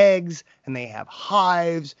have eggs, and they have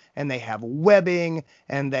hives, and they have webbing,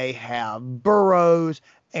 and they have burrows,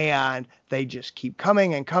 and they just keep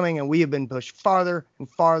coming and coming, and we have been pushed farther and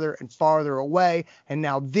farther and farther away. And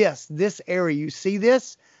now this area, you see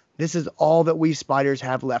this is all that we spiders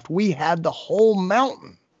have left. We had the whole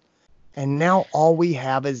mountain, and now all we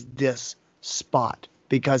have is this spot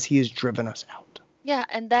because he has driven us out. Yeah,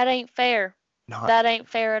 and that ain't fair. Not That ain't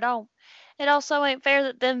fair at all. It also ain't fair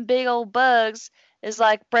that them big old bugs is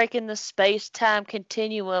like breaking the space-time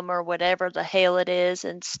continuum or whatever the hell it is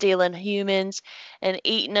and stealing humans and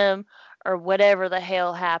eating them or whatever the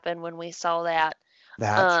hell happened when we saw that.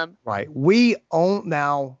 That's right. We own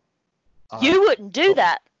now. You wouldn't do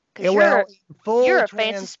that because Well, full you're a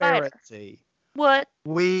fancy spider. transparency, What?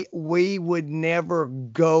 we would never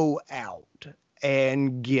go out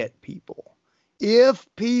and get people. If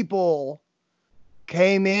people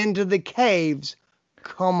came into the caves,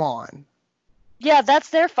 come on. Yeah, that's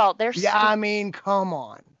their fault. They're Yeah, I mean, come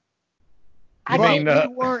on. You But mean, we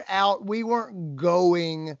weren't out. We weren't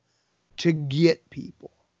going to get people,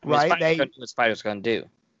 I mean, right? Spider's gonna do what Spider's gonna do.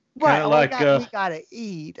 Right. Kinda like, we gotta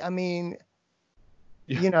eat. I mean,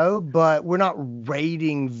 but we're not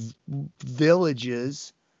raiding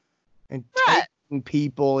villages and Right. taking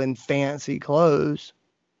people in fancy clothes.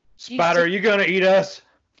 Spider, are you gonna eat us?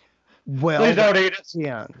 Well, Please don't eat us.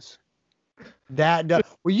 depends.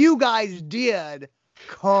 Well, you guys did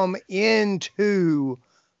come into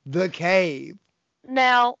the cave.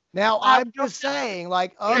 Now, Now, I'm just saying,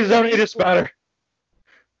 like, Please don't eat us, Spider.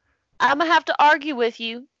 I'm gonna have to argue with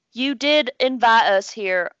you. You did invite us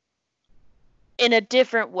here in a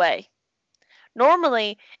different way.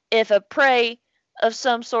 Normally, if a prey of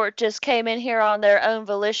some sort just came in here on their own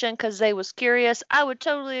volition because they was curious, I would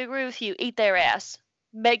totally agree with you. Eat their ass.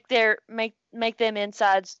 Make them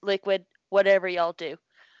insides liquid, whatever y'all do.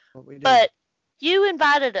 what we did. But you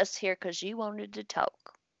invited us here because you wanted to talk.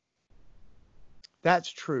 That's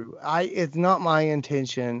true. It's not my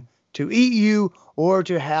intention to eat you or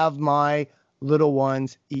to have my little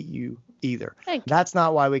ones eat you either. Thank you. That's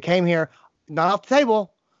not why we came here. Not off the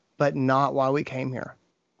table, but not why we came here.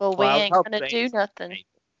 Well, we Well, I was ain't hoping gonna they- do nothing.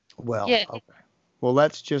 Well, Yeah. okay. Well,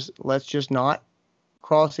 let's just not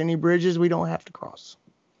cross any bridges we don't have to cross.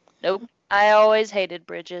 Nope. I always hated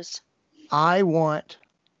bridges. I want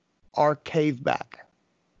our cave back.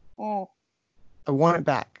 Mm. I want it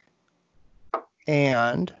back.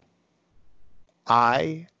 And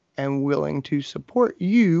I am willing to support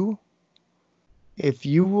you if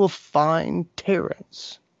you will find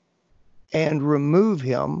Terrence and remove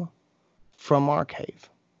him from our cave.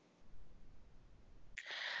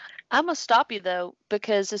 I'm gonna stop you though,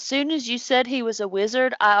 because as soon as you said he was a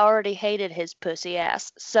wizard, I already hated his pussy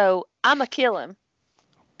ass. So I'm gonna kill him.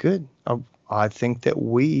 Good. I think that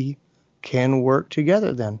we can work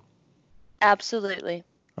together then. Absolutely.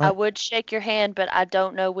 Right. I would shake your hand, but I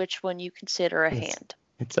don't know which one you consider a It's- hand.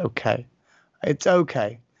 It's okay. It's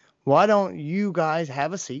okay. Why don't you guys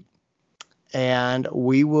have a seat? And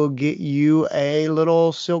we will get you a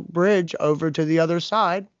little silk bridge over to the other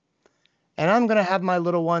side. And I'm going to have my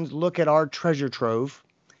little ones look at our treasure trove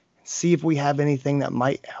and see if we have anything that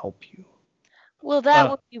might help you. Well, that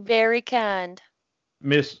would be very kind.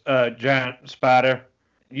 Miss Giant Spider,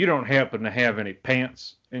 you don't happen to have any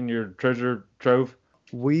pants in your treasure trove?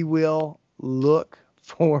 We will look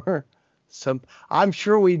for some. I'm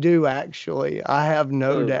sure we do, actually. I have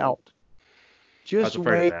no doubt. Just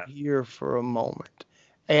wait here for a moment.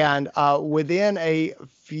 And within a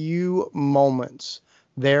few moments,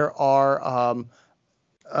 there are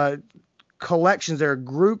collections. There are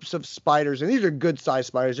groups of spiders, and these are good-sized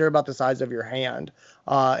spiders. They're about the size of your hand.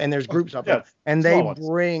 And there's groups of them. And they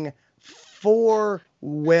bring 4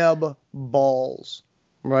 web balls,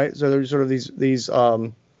 right? So there's sort of these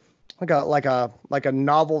like a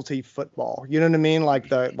novelty football. You know what I mean? Like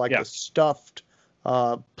the stuffed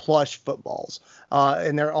plush footballs.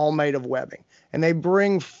 And they're all made of webbing. And they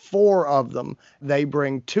bring 4 of them. They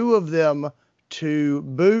bring 2 of them to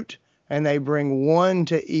Boot, and they bring 1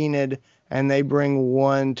 to Enid, and they bring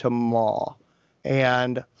 1 to Maw.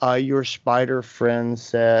 And your spider friend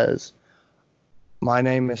says, "My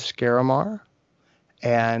name is Scaramar,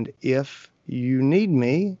 and if you need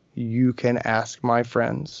me, you can ask my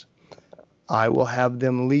friends. I will have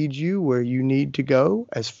them lead you where you need to go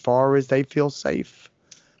as far as they feel safe,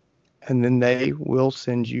 and then they will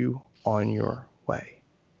send you on your way.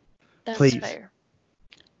 That's Please, fair.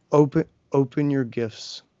 Open your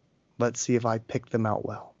gifts. Let's see if I pick them out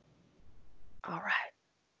well." All right.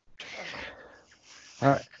 All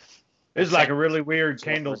right. It's like a really weird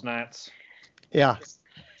candles nights. Yeah.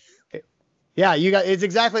 Yeah, you got. It's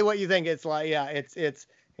exactly what you think. It's like, yeah,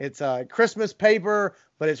 it's Christmas paper,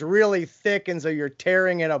 but it's really thick, and so you're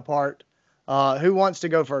tearing it apart. Who wants to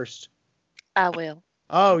go first? I will.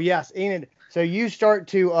 Oh yes, Enid. So you start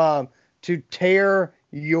to tear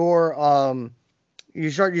your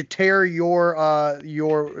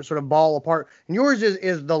your sort of ball apart, and yours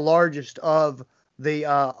is the largest of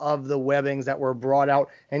the webbings that were brought out,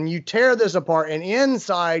 and you tear this apart, and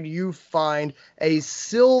inside you find a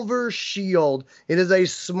silver shield. It is a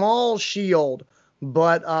small shield,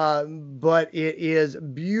 but it is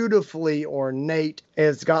beautifully ornate.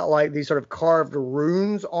 It's got like these sort of carved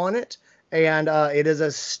runes on it, and it is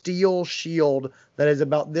a steel shield that is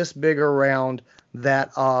about this big around,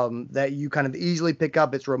 that you kind of easily pick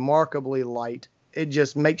up. It's remarkably light. It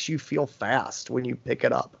just makes you feel fast when you pick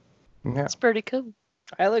it up. Yeah. It's pretty cool.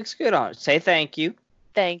 That looks good on it. Say thank you.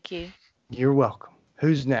 Thank you. You're welcome.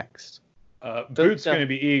 Who's next? Boot's going to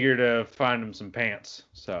be eager to find him some pants.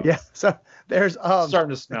 So Yeah. So there's starting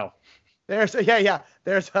to smell. There's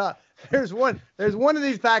one of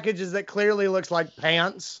these packages that clearly looks like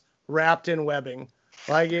pants wrapped in webbing.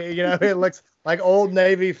 Like, you know, it looks like Old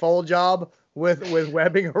Navy full job with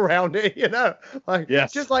webbing around it, you know, like,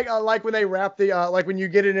 yes. Just like when they wrap the like when you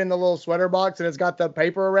get it in the little sweater box and it's got the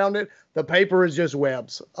paper around it, the paper is just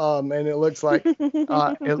webs, and it looks like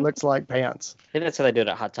pants. I think that's how they do it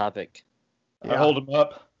at Hot Topic. I hold them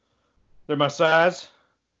up. They're my size.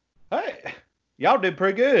 Hey, y'all did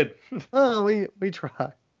pretty good. Oh, we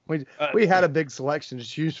try. We had a big selection to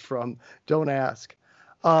choose from. Don't ask.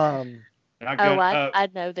 I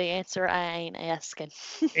know the answer. I ain't asking.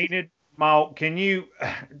 Enid, Maul, could you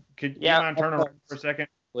mind turning around for a second?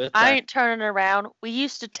 I ain't turning around. We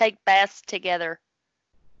used to take baths together.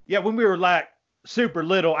 Yeah, when we were like super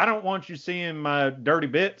little. I don't want you seeing my dirty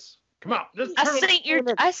bits. Come on, just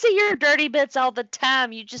I see your dirty bits all the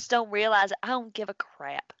time. You just don't realize it. I don't give a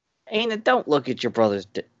crap. Enid, don't look at your brother's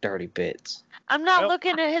dirty bits. I'm not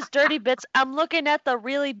looking at his dirty bits. I'm looking at the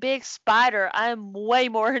really big spider. I'm way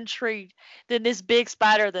more intrigued than this big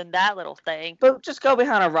spider than that little thing. But just go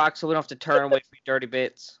behind a rock so we don't have to turn away from your dirty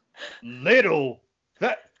bits. Little.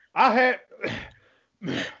 That I had.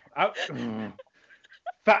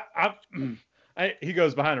 He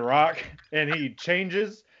goes behind a rock and he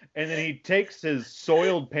changes, and then he takes his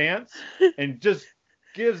soiled pants and just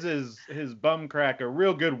gives his bum crack a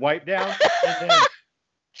real good wipe down, and then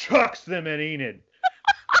chucks them at Enid.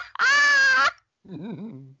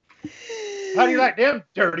 How do you like them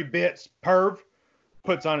dirty bits, perv?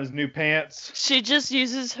 puts on his new pants. She just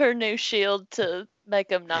uses her new shield to make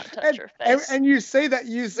him not touch her face. And you see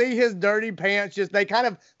his dirty pants they kind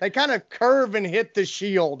of curve and hit the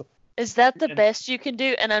shield. Is that the best you can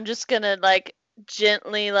do? And I'm just gonna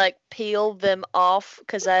gently peel them off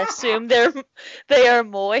because I assume they are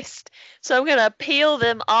moist. So I'm gonna peel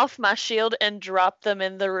them off my shield and drop them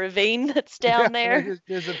in the ravine that's down there. They just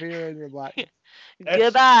disappear in your black.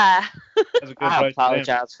 Goodbye. That's a good I place to end.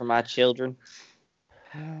 apologize for my children.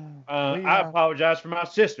 I apologize for my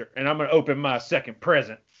sister, and I'm gonna open my second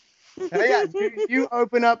present. Yeah, you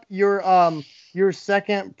open up your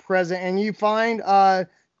second present and you find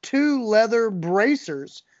 2 leather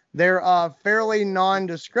bracers. They're fairly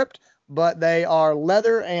nondescript, but they are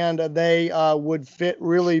leather and they would fit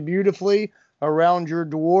really beautifully around your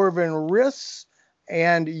dwarven wrists.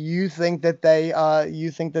 And you think that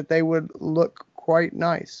they would look quite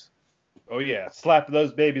nice. Oh yeah, slap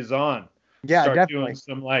those babies on. Yeah, Start definitely. doing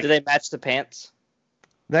some Do they match the pants?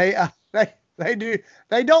 They do.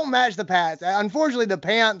 They don't match the pants. Unfortunately, the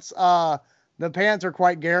pants are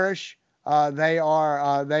quite garish. They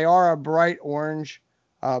are a bright orange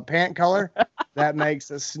pant color that makes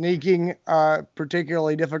sneaking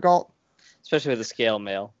particularly difficult. Especially with a scale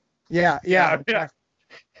mail. Yeah. Yeah,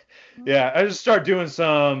 I just start doing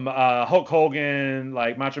some Hulk Hogan,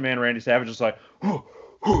 Macho Man Randy Savage, just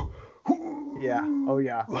Yeah. Oh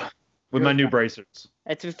yeah. with my new bracers.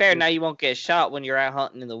 And to be fair, now you won't get shot when you're out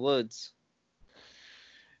hunting in the woods.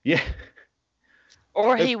 Yeah.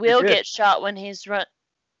 Or That's he pretty will good. get shot when he's run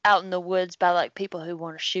out in the woods by people who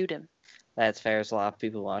want to shoot him. That's fair. There's a lot of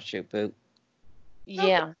people want to shoot Boot.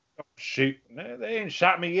 Yeah. Shoot, they ain't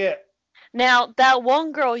shot me yet. Now, that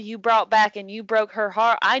one girl you brought back and you broke her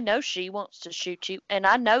heart, I know she wants to shoot you, and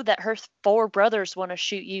I know that her 4 brothers want to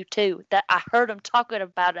shoot you too. That I heard them talking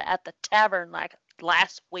about it at the tavern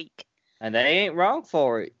last week. And they ain't wrong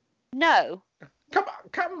for it. No.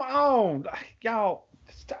 Come on, y'all.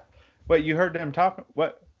 Stop. Wait, you heard them talking?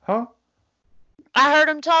 What? Huh? I heard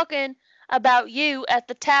them talking about you at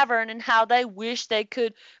the tavern and how they wish they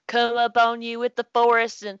could come up on you at the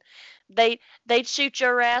forest and they'd shoot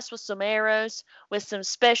your ass with some arrows, with some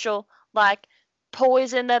special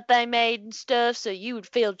poison that they made and stuff, so you would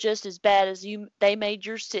feel just as bad as they made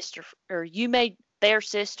your sister, or you made their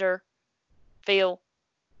sister feel.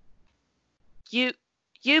 You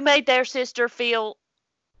made their sister feel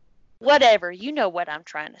whatever. You know what I'm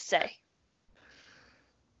trying to say.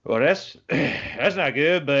 Well, that's not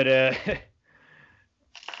good, but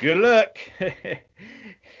good luck.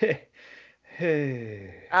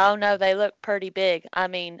 Oh no, they look pretty big. I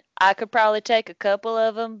mean, I could probably take a couple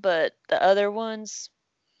of them, but the other ones,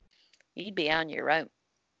 you'd be on your own.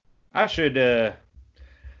 I should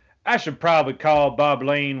probably call Bob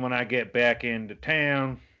Lane when I get back into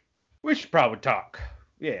town. We should probably talk.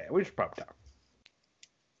 Yeah, we should probably talk.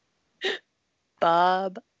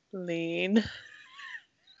 Bob Lean.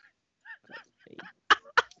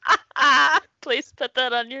 Please put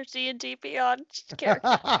that on your TNTP on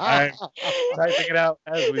character. I'm typing it out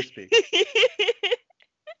as we speak.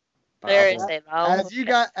 There is a long.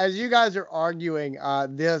 As you guys are arguing,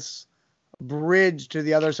 this bridge to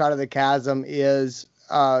the other side of the chasm is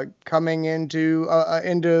coming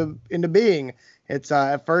into being. It's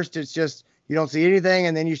at first it's just you don't see anything,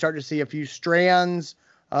 and then you start to see a few strands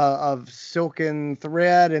of silken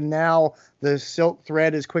thread, and now the silk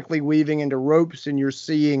thread is quickly weaving into ropes, and you're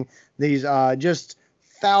seeing these just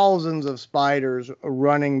thousands of spiders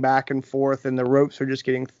running back and forth, and the ropes are just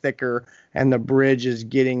getting thicker, and the bridge is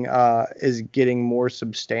getting more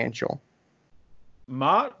substantial.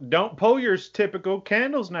 Mott, don't pull your typical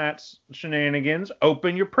Candles Nights shenanigans.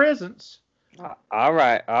 Open your presents. All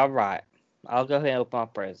right. I'll go ahead and open my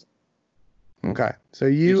present. Okay, so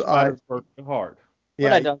These spiders work hard.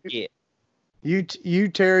 What I don't get. You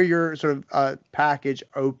tear your sort of package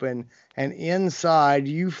open, and inside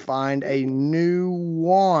you find a new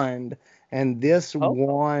wand, and this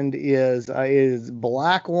wand is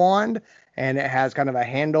black wand, and it has kind of a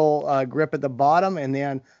handle grip at the bottom, and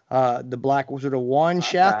then the black sort of wand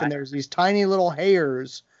shaft, and there's these tiny little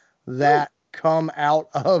hairs that come out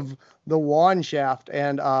of the wand shaft,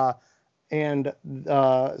 and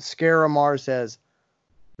Scaramar says,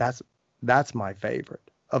 "That's my favorite.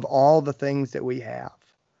 Of all the things that we have,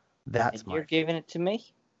 that's You're giving it to me?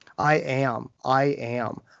 I am.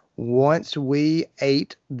 Once we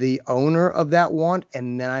ate the owner of that wand,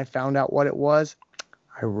 and then I found out what it was,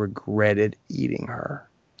 I regretted eating her.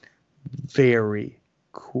 Very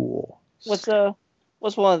cool. What's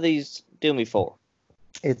one of these do me for?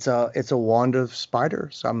 It's a wand of spider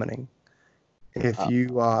summoning. If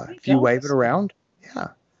you wave it around, yeah,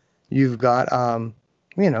 you've got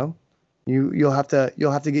you know, you'll have to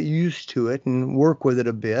get used to it and work with it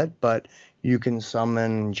a bit, but you can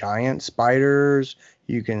summon giant spiders,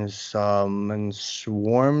 you can summon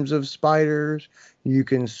swarms of spiders, you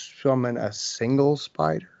can summon a single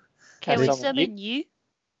spider. Can Can I we summon you?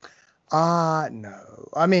 summon you? No.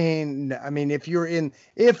 I mean, if you're in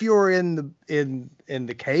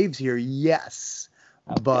the caves here, yes.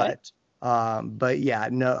 Okay. But yeah,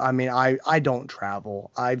 no. I mean, I don't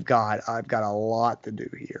travel. I've got a lot to do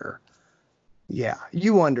here. Yeah,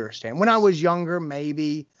 you understand. When I was younger,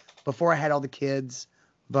 maybe before I had all the kids,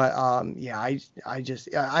 but yeah,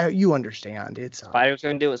 you understand. It's Spider's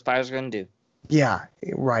gonna do what Spider's gonna do. yeah,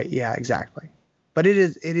 right, yeah, exactly. But it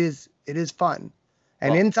is fun.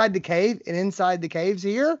 And Well- inside the caves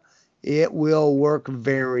here, it will work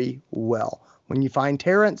very well. When you find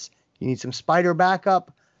Terrence, you need some spider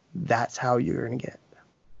backup. That's how you're gonna get it.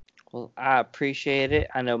 Well, I appreciate it.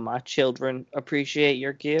 I know my children appreciate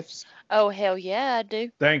your gifts. Oh hell yeah, I do.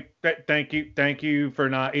 Thank you for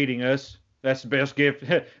not eating us. That's the best gift.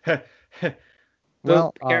 Well,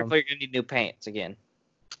 Boop, be careful, you're gonna need new pants again.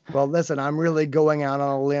 well, listen, I'm really going out on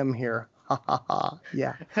a limb here. Ha ha ha.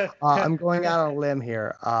 Yeah, I'm going out on a limb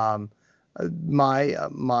here.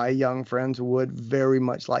 My young friends would very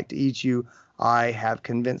much like to eat you. I have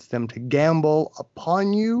convinced them to gamble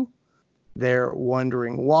upon you. They're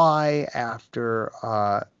wondering why after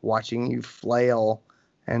watching you flail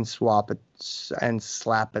and slap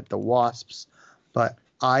at the wasps. But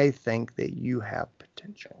I think that you have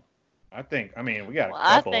potential. I mean, we got a Well,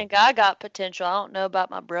 I couple. think I got potential. I don't know about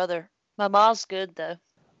my brother. My mom's good though.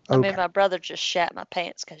 I mean, Okay. my brother just shat my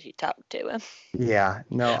pants because you talked to him. Yeah.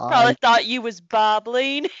 No. Probably thought you was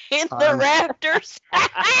bobbling in the I'm- rafters.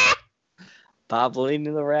 Bobbling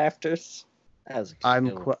in the rafters. That was a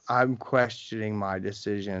good one. I'm questioning my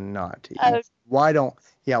decision not to Oh. eat. Why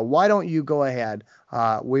don't you go ahead?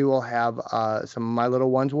 We will have some of my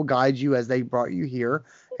little ones will guide you as they brought you here,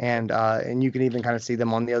 and you can even kind of see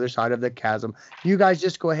them on the other side of the chasm. You guys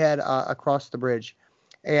just go ahead across the bridge,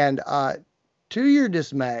 and to your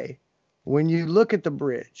dismay, when you look at the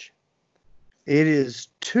bridge, it is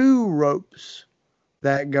two ropes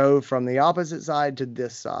that go from the opposite side to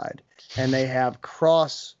this side, and they have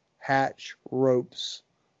cross hatch ropes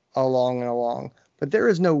along and along. But there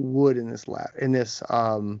is no wood in this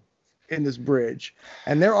bridge,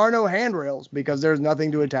 and there are no handrails because there's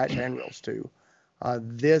nothing to attach handrails to.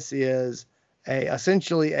 This is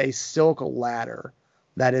essentially a silk ladder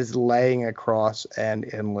that is laying across an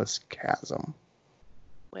endless chasm.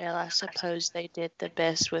 Well, I suppose they did the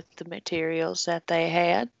best with the materials that they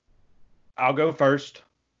had. I'll go first.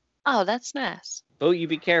 Oh, that's nice. Boop, you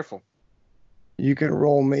be careful. You can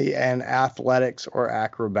roll me an athletics or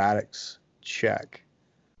acrobatics check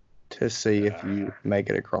to see if you make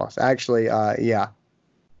it across. Actually, yeah.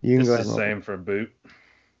 You can This go is ahead the and roll. same for Boot.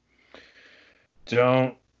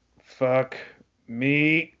 Don't fuck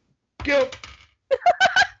me. Go.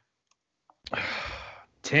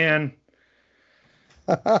 10.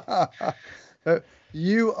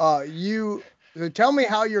 You tell me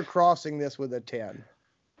how you're crossing this with a 10.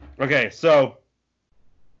 Okay, so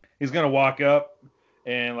he's gonna walk up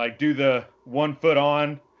and like do the 1 foot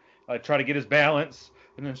on, try to get his balance,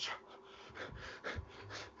 and then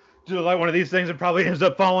do like one of these things and probably ends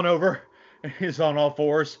up falling over. And he's on all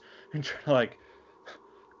fours and trying to like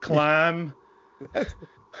climb.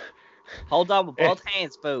 Hold on with both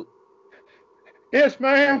hands, Boop. Yes,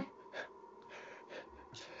 ma'am.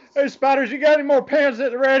 Hey, Spiders, you got any more pants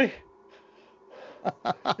at the ready?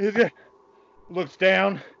 Looks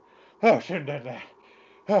down. Oh, shouldn't have done that.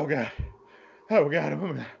 Oh, God. Oh, God, I'm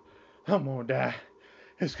gonna die.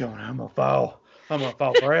 I'm gonna fall. I'm gonna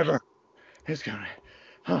fall forever.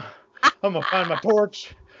 I'm gonna find my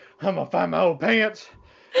torch. I'm gonna find my old pants.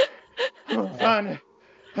 I'm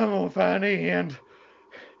gonna find the end.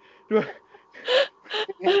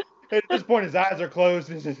 At this point, his eyes are closed.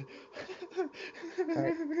 He's just...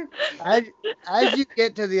 As you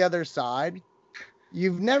get to the other side,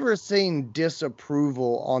 you've never seen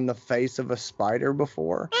disapproval on the face of a spider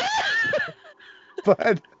before.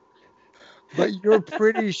 but you're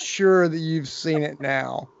pretty sure that you've seen it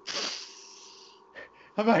now.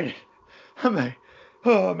 I made it.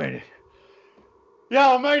 Oh, I made it.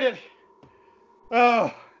 Y'all made it.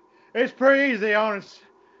 Oh, it's pretty easy, honest.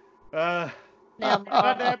 Now, Not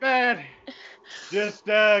that bad. Just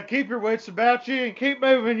keep your wits about you and keep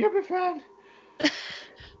moving. You'll be fine.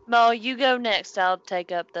 Mo, you go next. I'll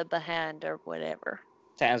take up the behind or whatever.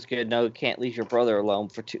 Sounds good. No, you can't leave your brother alone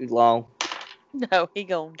for too long. No, he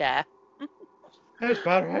gonna die. Hey,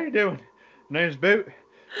 Spider, how you doing? Name's Boot.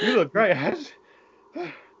 You look great.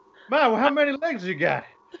 Ma, how many legs you got?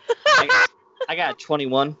 I got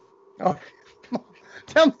 21. Oh,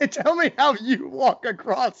 tell me how you walk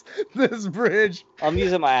across this bridge. I'm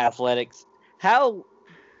using my athletics. How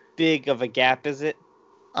big of a gap is it?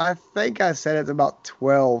 I think I said it's about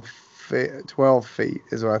 12 feet. 12 feet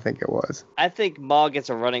is what I think it was. I think Ma gets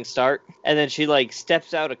a running start, and then she like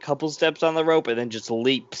steps out a couple steps on the rope, and then just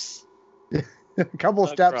leaps. A couple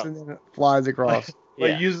steps and then it flies across.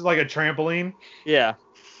 Like Yeah. use it like a trampoline. Yeah,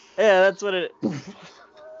 that's what it.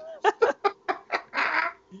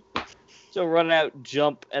 So run out,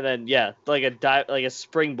 jump, and then like a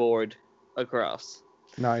springboard across,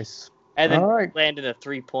 Nice. and then All right. land in a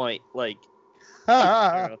 3-point like.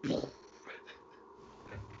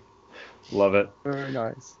 Love it. Very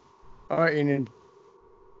nice. All right, Enid.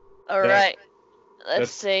 All That- right. Let's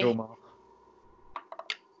That's see. cool, Ma.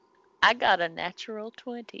 I got a natural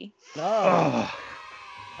 20. No. Oh,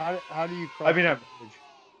 How do you cross I mean, the I'm- bridge?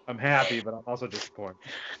 I'm happy, but I'm also disappointed.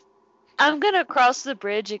 I'm going to cross the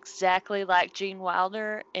bridge exactly like Gene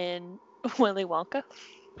Wilder in Willy Wonka.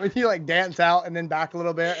 When you like dance out and then back a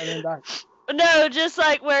little bit and then back. No, just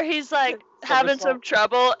like where he's like having some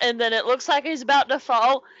trouble and then it looks like he's about to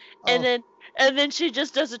fall and then she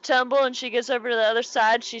just does a tumble and she gets over to the other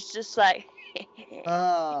side. She's just like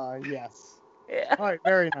Yes. yeah. All right,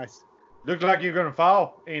 very nice. Looked like you're gonna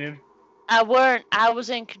fall, Enid. I weren't. I was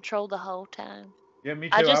in control the whole time. Yeah, me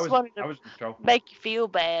too. I just wanted I to was in control. make you feel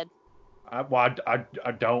bad.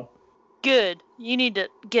 I don't. Good. You need to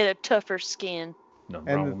get a tougher skin. Nothing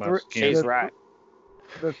And wrong the with my thr- skin. She's the- right.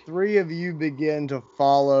 The three of you begin to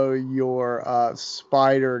follow your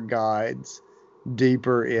spider guides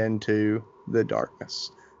deeper into the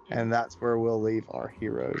darkness. And that's where we'll leave our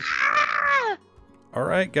heroes. All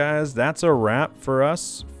right, guys, that's a wrap for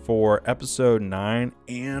us for episode 9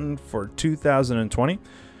 and for 2020.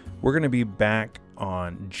 We're going to be back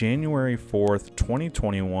on January 4th,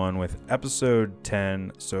 2021 with episode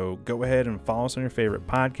 10. So go ahead and follow us on your favorite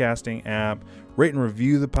podcasting app. Rate and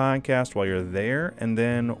review the podcast while you're there. And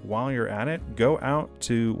then while you're at it, go out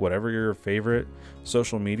to whatever your favorite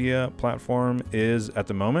social media platform is at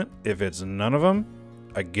the moment. If it's none of them,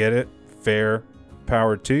 I get it. Fair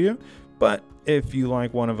power to you. But if you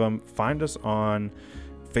like one of them, find us on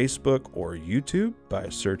Facebook or YouTube by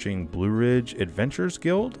searching Blue Ridge Adventures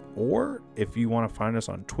Guild, or if you want to find us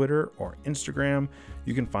on Twitter or Instagram,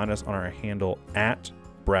 you can find us on our handle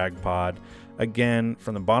 @BragPod. Again,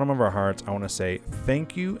 from the bottom of our hearts, I want to say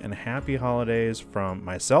thank you and happy holidays from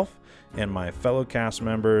myself and my fellow cast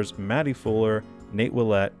members, Maddie Fuller, Nate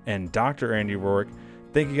Willett, and Dr. Andy Rourke.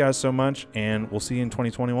 Thank you guys so much, and we'll see you in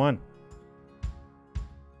 2021.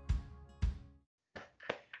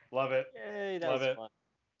 Love it. Yay, that Love was it. fun.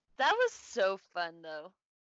 That was so fun though.